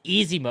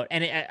easy mode.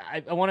 And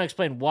I want to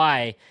explain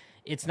why.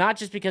 It's not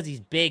just because he's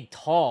big,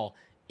 tall.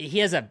 He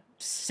has a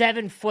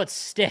 7-foot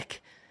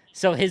stick.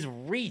 So his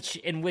reach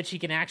in which he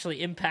can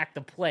actually impact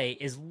the play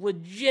is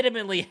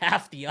legitimately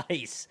half the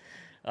ice.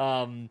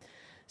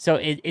 So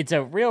it's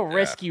a real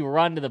risky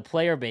run to the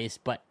player base.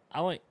 But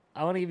I want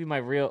to give you my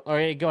real.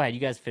 Or go ahead, you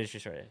guys finish your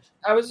story.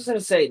 I was just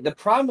gonna say the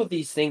problem with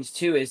these things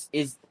too is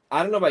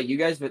I don't know about you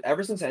guys, but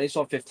ever since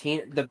NHL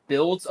 15, the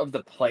builds of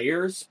the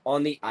players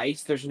on the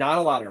ice, there's not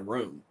a lot of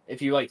room.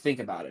 If you like think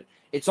about it,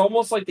 it's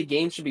almost like the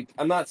game should be.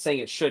 I'm not saying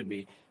it should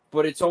be,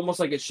 but it's almost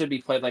like it should be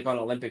played like on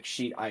Olympic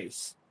sheet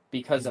ice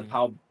because of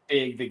how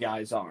big the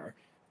guys are,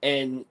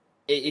 and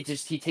it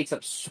just he takes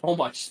up so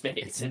much space.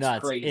 It's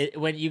nuts. Crazy.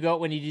 When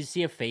you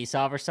see a face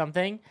off or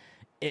something,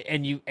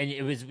 and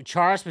it was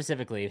Chara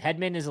specifically.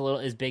 Hedman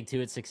is big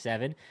too at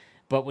 6'7",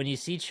 but when you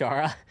see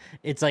Chara,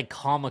 it's like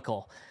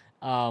comical.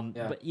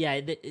 But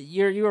yeah,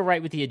 you were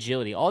right with the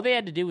agility. All they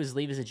had to do was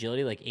leave his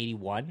agility like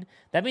 81.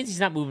 That means he's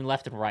not moving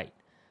left and right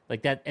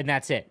like that, and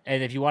that's it.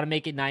 And if you want to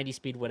make it 90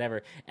 speed,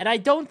 whatever. And I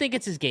don't think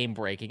it's his game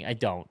breaking. I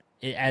don't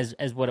as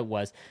what it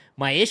was.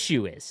 My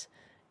issue is,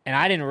 and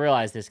I didn't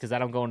realize this because I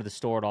don't go into the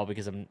store at all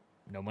because I'm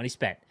no money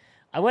spent.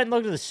 I went and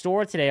looked at the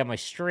store today on my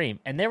stream,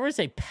 and there was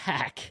a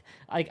pack.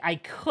 Like I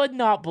could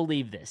not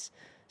believe this.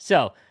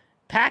 So,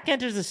 pack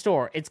enters the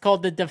store. It's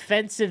called the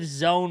Defensive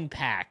Zone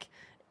Pack.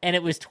 And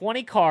it was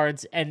 20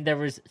 cards, and there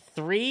was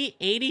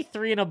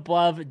 83 and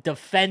above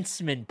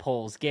defenseman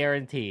pulls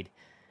guaranteed.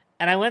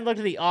 And I went and looked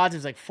at the odds. It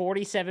was like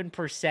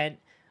 47%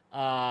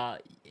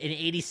 in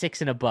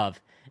 86 and above.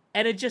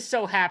 And it just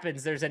so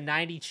happens there's a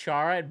 90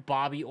 Chara and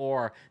Bobby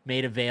Orr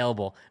made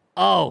available.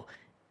 Oh,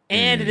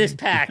 and this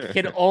pack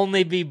can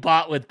only be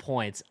bought with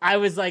points. I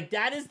was like,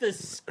 that is the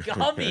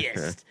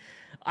scummiest.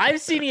 I've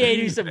seen EA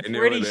do some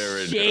pretty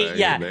shady.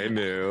 Yeah, they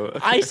knew.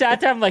 I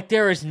sat there. I'm like,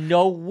 there is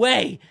no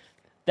way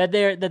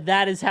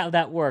that is how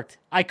that worked.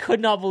 I could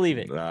not believe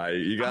it.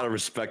 You gotta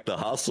respect the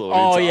hustle.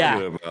 Oh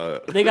yeah,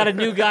 they got a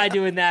new guy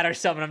doing that or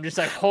something. I'm just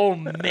like, oh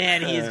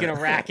man, he is gonna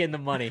rack in the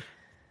money.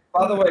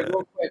 By the way,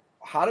 real quick,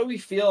 how do we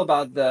feel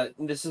about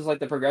this is like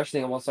the progression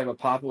thing, almost like with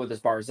Papa with this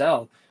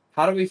Barzell.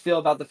 How do we feel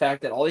about the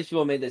fact that all these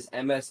people made this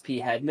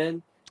MSP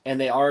Hedman, and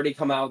they already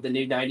come out with the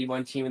new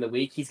 91 team of the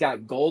week? He's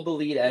got gold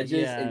elite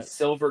edges and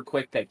silver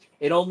quick pick.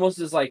 It almost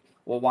is like,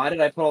 well, why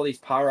did I put all these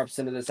power-ups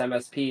into this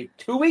MSP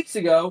 2 weeks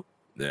ago?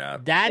 Yeah,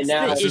 that's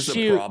the issue. This is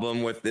a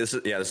problem with this.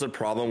 Yeah, this is a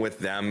problem with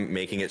them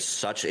making it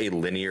such a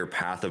linear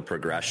path of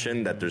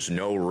progression that there's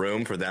no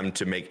room for them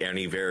to make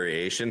any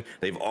variation.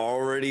 They've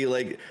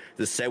already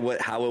said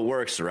how it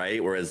works,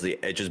 right? Whereas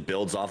it just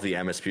builds off the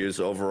MSPs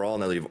overall,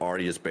 and then they've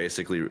already just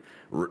basically.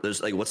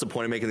 There's what's the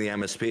point of making the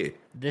MSP?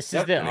 This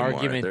is the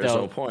argument, There's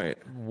though. No point.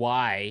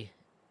 Why?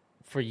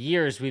 For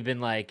years we've been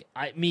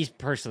me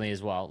personally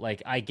as well.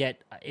 Like I get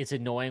it's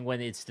annoying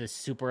when it's the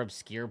super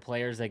obscure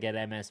players that get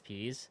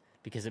MSPs.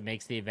 Because it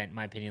makes the event, in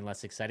my opinion,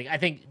 less exciting. I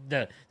think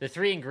the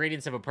three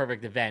ingredients of a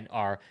perfect event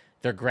are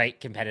they're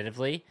great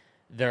competitively,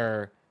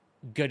 they're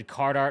good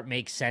card art,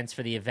 makes sense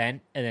for the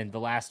event, and then the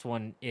last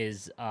one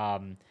is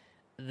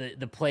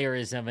the player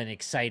is of an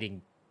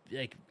exciting,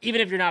 like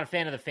even if you're not a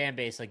fan of the fan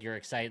base, like you're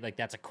excited, like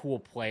that's a cool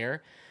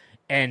player.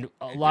 And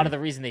a lot of the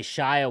reason they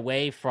shy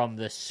away from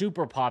the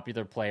super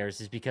popular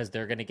players is because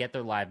they're going to get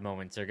their live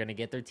moments. They're going to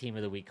get their team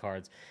of the week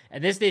cards.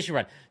 And this they should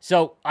run.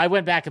 So I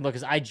went back and looked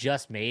because I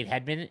just made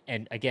Hedman.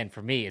 And again,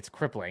 for me, it's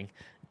crippling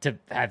to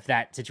have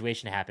that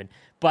situation happen.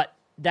 But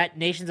that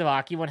Nations of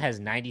Hockey one has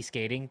 90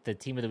 skating. The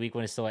team of the week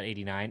one is still at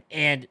 89.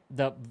 And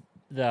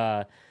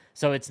so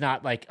it's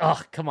not like,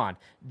 oh, come on.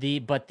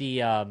 It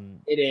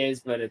is,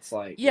 but it's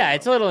like. Yeah,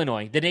 it's a little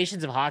annoying. The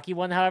Nations of Hockey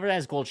one, however,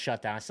 has gold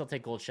shutdown. I still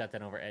take gold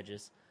shutdown over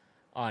edges.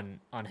 On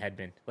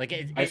Hedman, like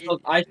I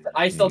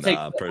still take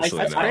personally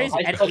that's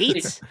crazy at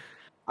 8.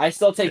 I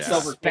still take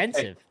silver.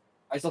 Expensive.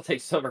 I still take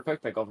silver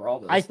quick pick over all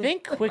those. I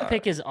think quick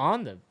pick is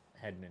on the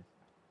Hedman.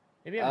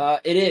 Maybe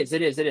it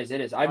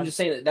is. I'm just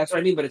saying that's what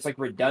I mean, but it's like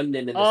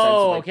redundant in the sense.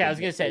 Oh, okay. I was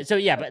gonna say so.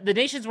 Yeah, but the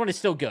Nations one is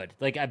still good.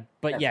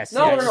 Yes.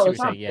 No,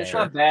 it's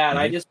not bad.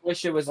 I just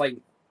wish it was like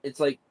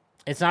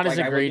it's not as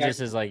egregious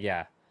as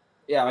Yeah,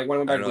 like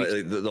when I went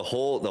back. The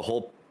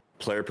whole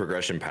player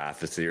progression path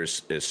this year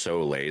is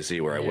so lazy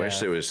where I wish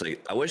there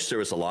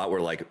was a lot where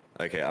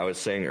I was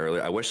saying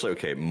earlier, I wish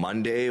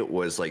Monday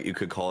was you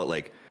could call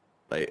it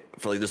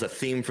there's a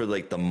theme for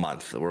the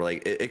month where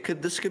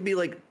this could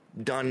be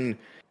done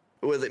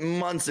with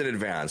months in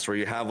advance where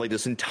you have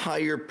this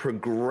entire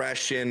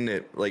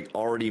progression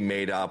already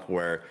made up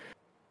where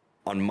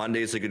on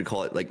Mondays, they could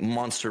call it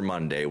Monster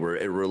Monday, where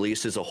it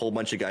releases a whole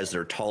bunch of guys that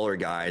are taller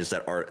guys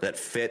that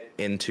fit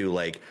into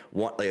a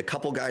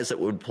couple guys that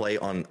would play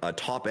on a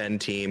top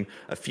end team,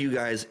 a few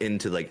guys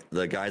into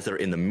the guys that are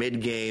in the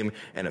mid game,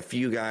 and a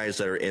few guys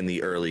that are in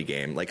the early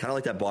game, kind of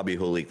like that Bobby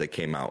Hulik that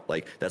came out.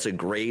 That's a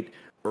great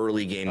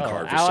early game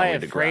card for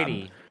someone to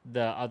Frady, grab.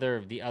 The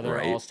other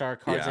right? All-Star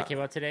cards that came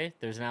out today.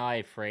 There's an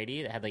Ally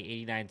Frady that had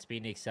 89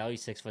 speed and excel.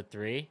 He's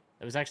 6'3".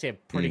 It was actually a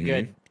pretty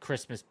good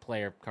Christmas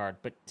player card,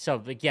 but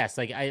yes,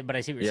 I see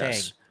what you're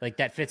saying.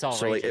 That fits all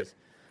races.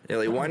 Yeah,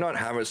 like why not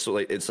have it so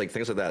like it's like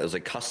things like that. It's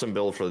like custom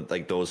build for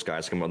like those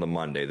guys come on the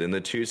Monday. Then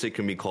the Tuesday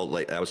can be called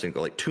like I was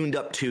thinking like tuned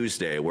up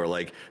Tuesday, where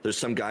like there's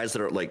some guys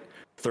that are like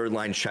third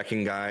line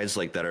checking guys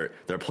like that are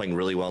playing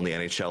really well in the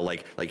NHL,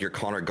 like your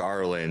Connor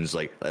Garland's,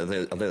 like I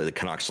think the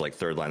Canucks like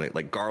third line,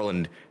 like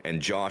Garland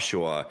and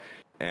Joshua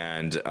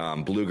and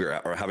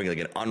Bluger are having like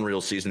an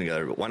unreal season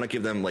together. But why not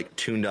give them like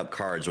tuned up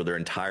cards where their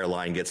entire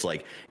line gets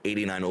like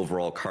 89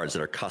 overall cards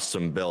that are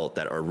custom built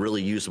that are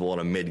really usable on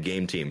a mid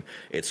game team?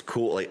 It's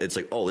cool. Like it's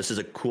like, oh, this is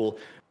a cool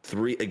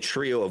a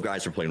trio of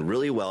guys who are playing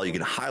really well. You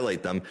can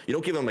highlight them. You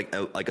don't give them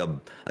like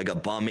a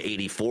bum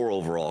 84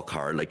 overall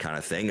card, like kind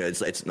of thing.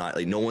 It's not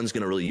like no one's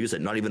going to really use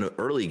it. Not even an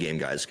early game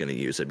guy is going to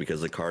use it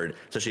because the card,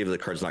 especially if the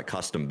card's not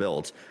custom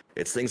built.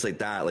 It's things like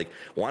that. Like,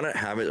 why not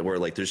have it where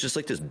like there's just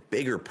like this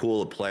bigger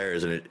pool of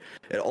players, and it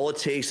all it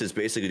takes is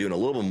basically doing a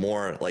little bit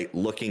more, like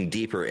looking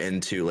deeper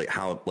into like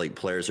how like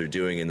players are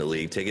doing in the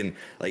league, taking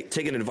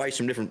advice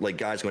from different like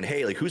guys, going,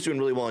 hey, like who's doing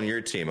really well on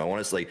your team? I want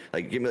us like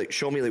give me like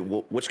show me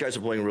like which guys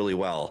are playing really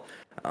well.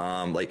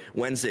 Like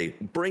Wednesday,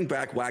 bring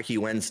back Wacky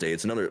Wednesday.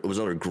 It was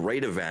another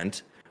great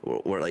event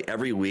where like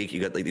every week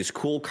you got like these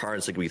cool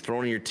cards that can be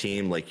thrown in your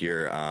team, like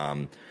your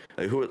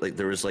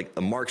there was like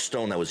a Mark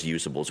Stone that was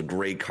usable. It's a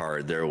great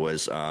card. There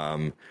was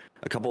a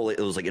couple. It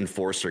was like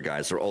enforcer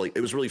guys. They're all like,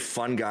 it was really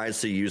fun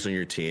guys to use on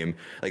your team.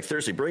 Like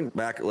Thursday, bring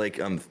back like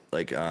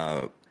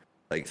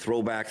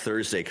throwback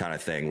Thursday kind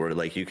of thing where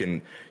like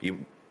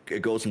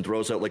it goes and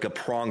throws out like a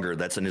Pronger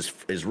that's in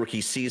his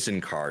rookie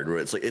season card, where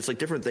it's like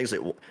different things.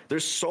 Like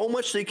there's so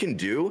much they can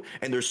do,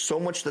 and there's so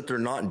much that they're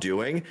not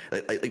doing.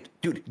 Like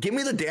dude, give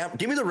me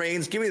the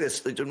reins, give me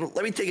this.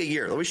 Let me take a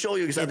year. Let me show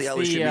you exactly how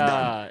this should be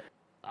done.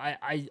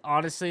 I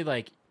honestly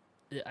like.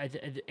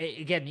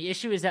 Again, the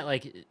issue is that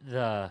like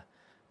the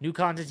new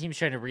content team's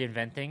trying to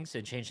reinvent things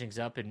and change things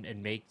up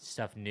and make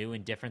stuff new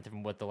and different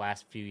than what the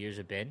last few years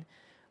have been.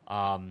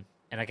 And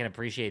I can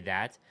appreciate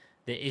that.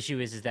 The issue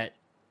is that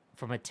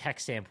from a tech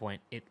standpoint,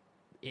 it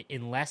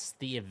unless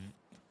the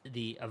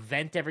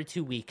event every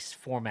 2 weeks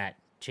format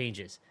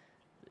changes,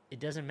 it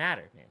doesn't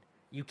matter, man.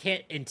 You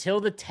can't until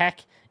the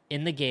tech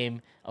in the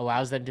game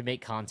allows them to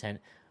make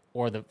content,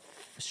 or the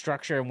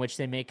structure in which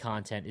they make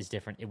content is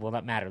different. It will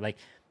not matter. Like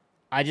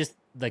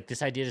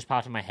this idea just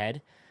popped in my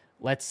head.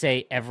 Let's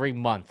say every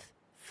month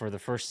for the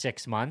first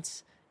 6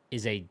 months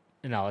let's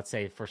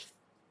say the first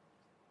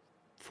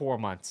 4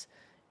 months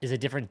is a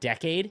different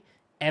decade.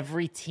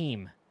 Every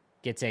team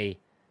gets a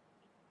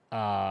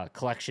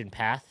collection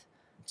path.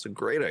 It's a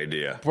great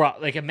idea. Bro,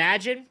 like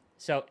imagine,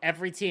 so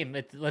every team,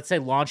 let's say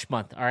launch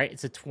month, all right?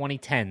 It's the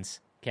 2010s,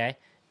 okay?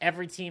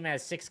 Every team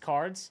has 6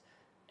 cards,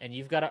 and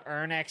you've got to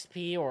earn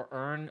XP or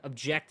earn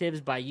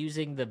objectives by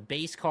using the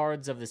base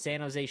cards of the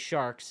San Jose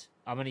Sharks.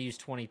 I'm going to use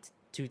 2000s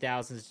to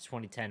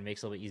 2010.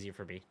 Makes it a little bit easier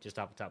for me, just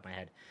off the top of my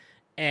head.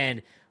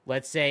 And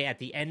let's say at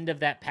the end of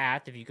that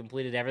path, if you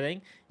completed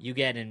everything, you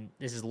get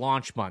this is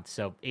launch month,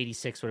 so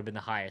 86 would have been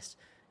the highest.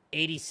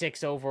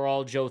 86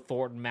 overall Joe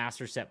Thornton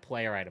Master Set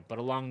player item. But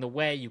along the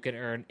way, you can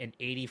earn an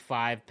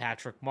 85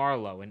 Patrick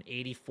Marleau, an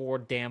 84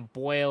 Dan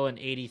Boyle, an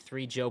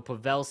 83 Joe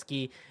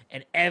Pavelski,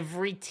 and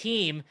every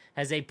team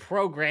has a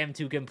program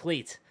to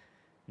complete.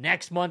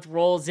 Next month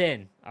rolls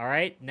in, all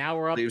right? Now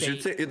we're up to...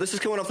 This is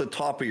coming off the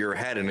top of your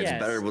head, and it's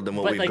better than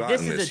what we've gotten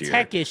this year. But this is a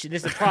tech issue.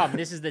 This is a problem.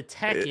 This is the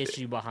tech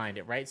issue behind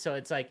it, right? So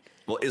it's like...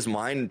 Well, is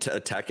mine a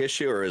tech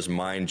issue, or is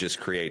mine just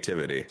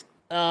creativity?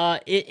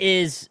 It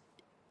is...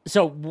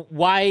 So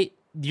why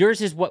yours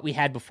is what we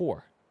had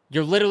before?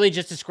 You're literally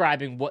just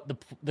describing what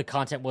the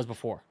content was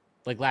before,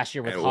 like last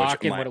year with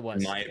Hawk and what it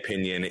was. My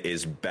opinion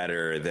is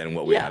better than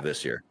what we have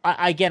this year.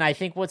 I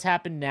think what's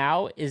happened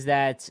now is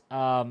that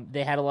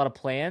they had a lot of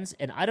plans,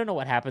 and I don't know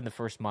what happened the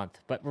first month,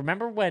 but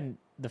remember when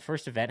the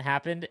first event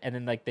happened, and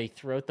then like they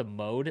threw out the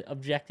mode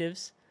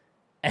objectives,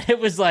 and it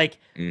was like,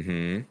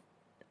 dude,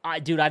 I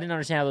didn't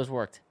understand how those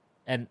worked,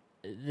 and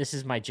this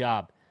is my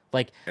job.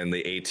 Like, and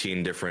the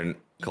 18 different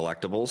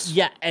collectibles.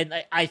 Yeah, and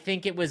I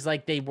think it was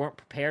like they weren't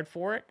prepared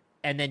for it,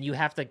 and then you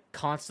have to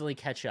constantly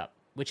catch up,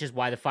 which is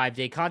why the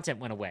 5-day content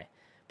went away.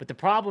 But the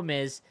problem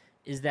is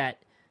that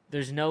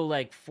there's no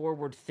like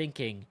forward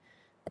thinking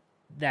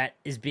that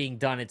is being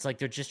done. It's like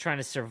they're just trying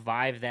to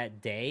survive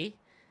that day.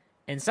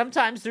 And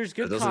sometimes there's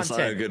good content. It doesn't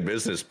sound a good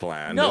business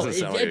plan. No,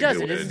 it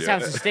doesn't. It doesn't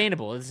sound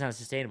sustainable. It doesn't sound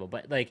sustainable.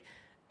 But like,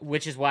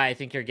 which is why I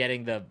think you're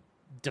getting the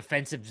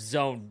defensive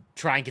zone,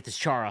 try and get this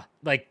Chara.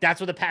 Like, that's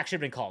what the pack should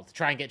have been called,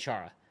 try and get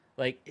Chara.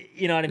 Like,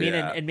 you know what I mean?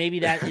 Yeah. And maybe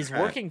that is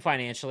working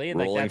financially. And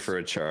rolling like that's, for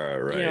a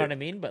Chara, right? You know what I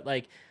mean? But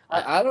like...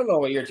 I don't know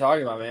what you're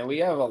talking about, man. We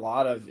have a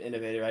lot of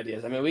innovative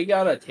ideas. I mean, we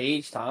got a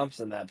Tage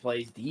Thompson that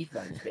plays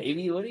defense,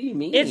 baby. What do you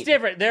mean? It's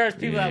different. There's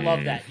people that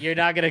love that. You're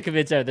not going to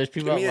convince everyone. There's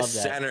people that love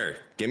that.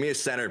 Give me a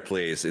center,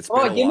 please. It's been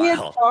a while.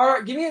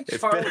 Give me a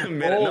It's been a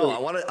minute. No, I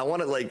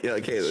want to like,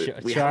 okay,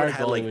 we haven't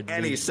had like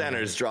any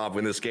centers drop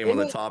in this game on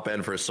the top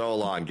end for so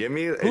long. Give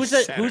me a who's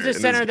a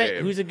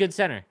center who's a good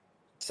center?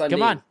 Sunday.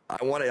 Come on. I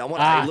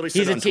literally said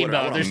He's it a on team Twitter,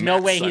 I builder. want There's a no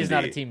Matt way he's not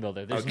a Sunday. team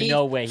builder. There's Okay.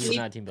 no way he's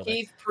not a team builder.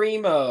 Keith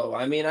Primo.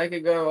 I mean, I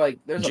could go like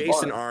there's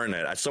Jason a bunch.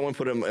 Arnett. Someone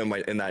put him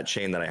in that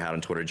chain that I had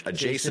on Twitter. A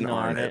Jason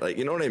Arnett. Arnett. Like,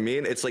 you know what I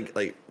mean? It's like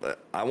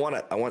I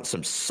want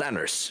some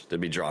centers to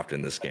be dropped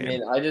in this game. I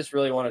mean, I just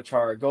really want a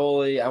Chara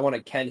goalie. I want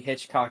a Ken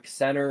Hitchcock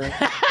center.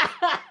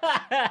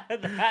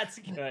 That's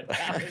good.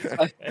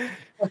 That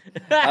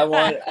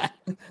was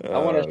good. I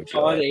want a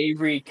Sean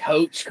Avery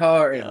coach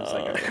car. And it's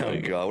like, Oh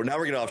god, now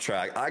we're getting off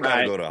track. I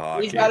gotta go to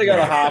hockey. He's got to go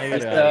to hockey. Yeah.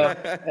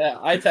 So, yeah,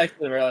 I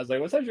texted him. I was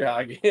like, "What's up, your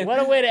hockey?" What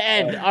a way to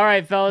end. All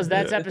right, fellas,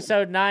 that's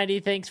episode 90.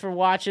 Thanks for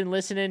watching,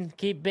 listening.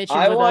 Keep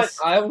bitching with us.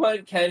 I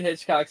want Ken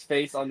Hitchcock's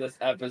face on this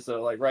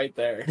episode, like right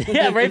there.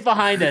 Yeah, right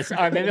behind us. All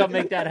right, maybe I'll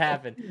make that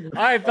happen.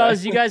 All right,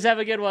 fellas, you guys have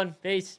a good one. Peace.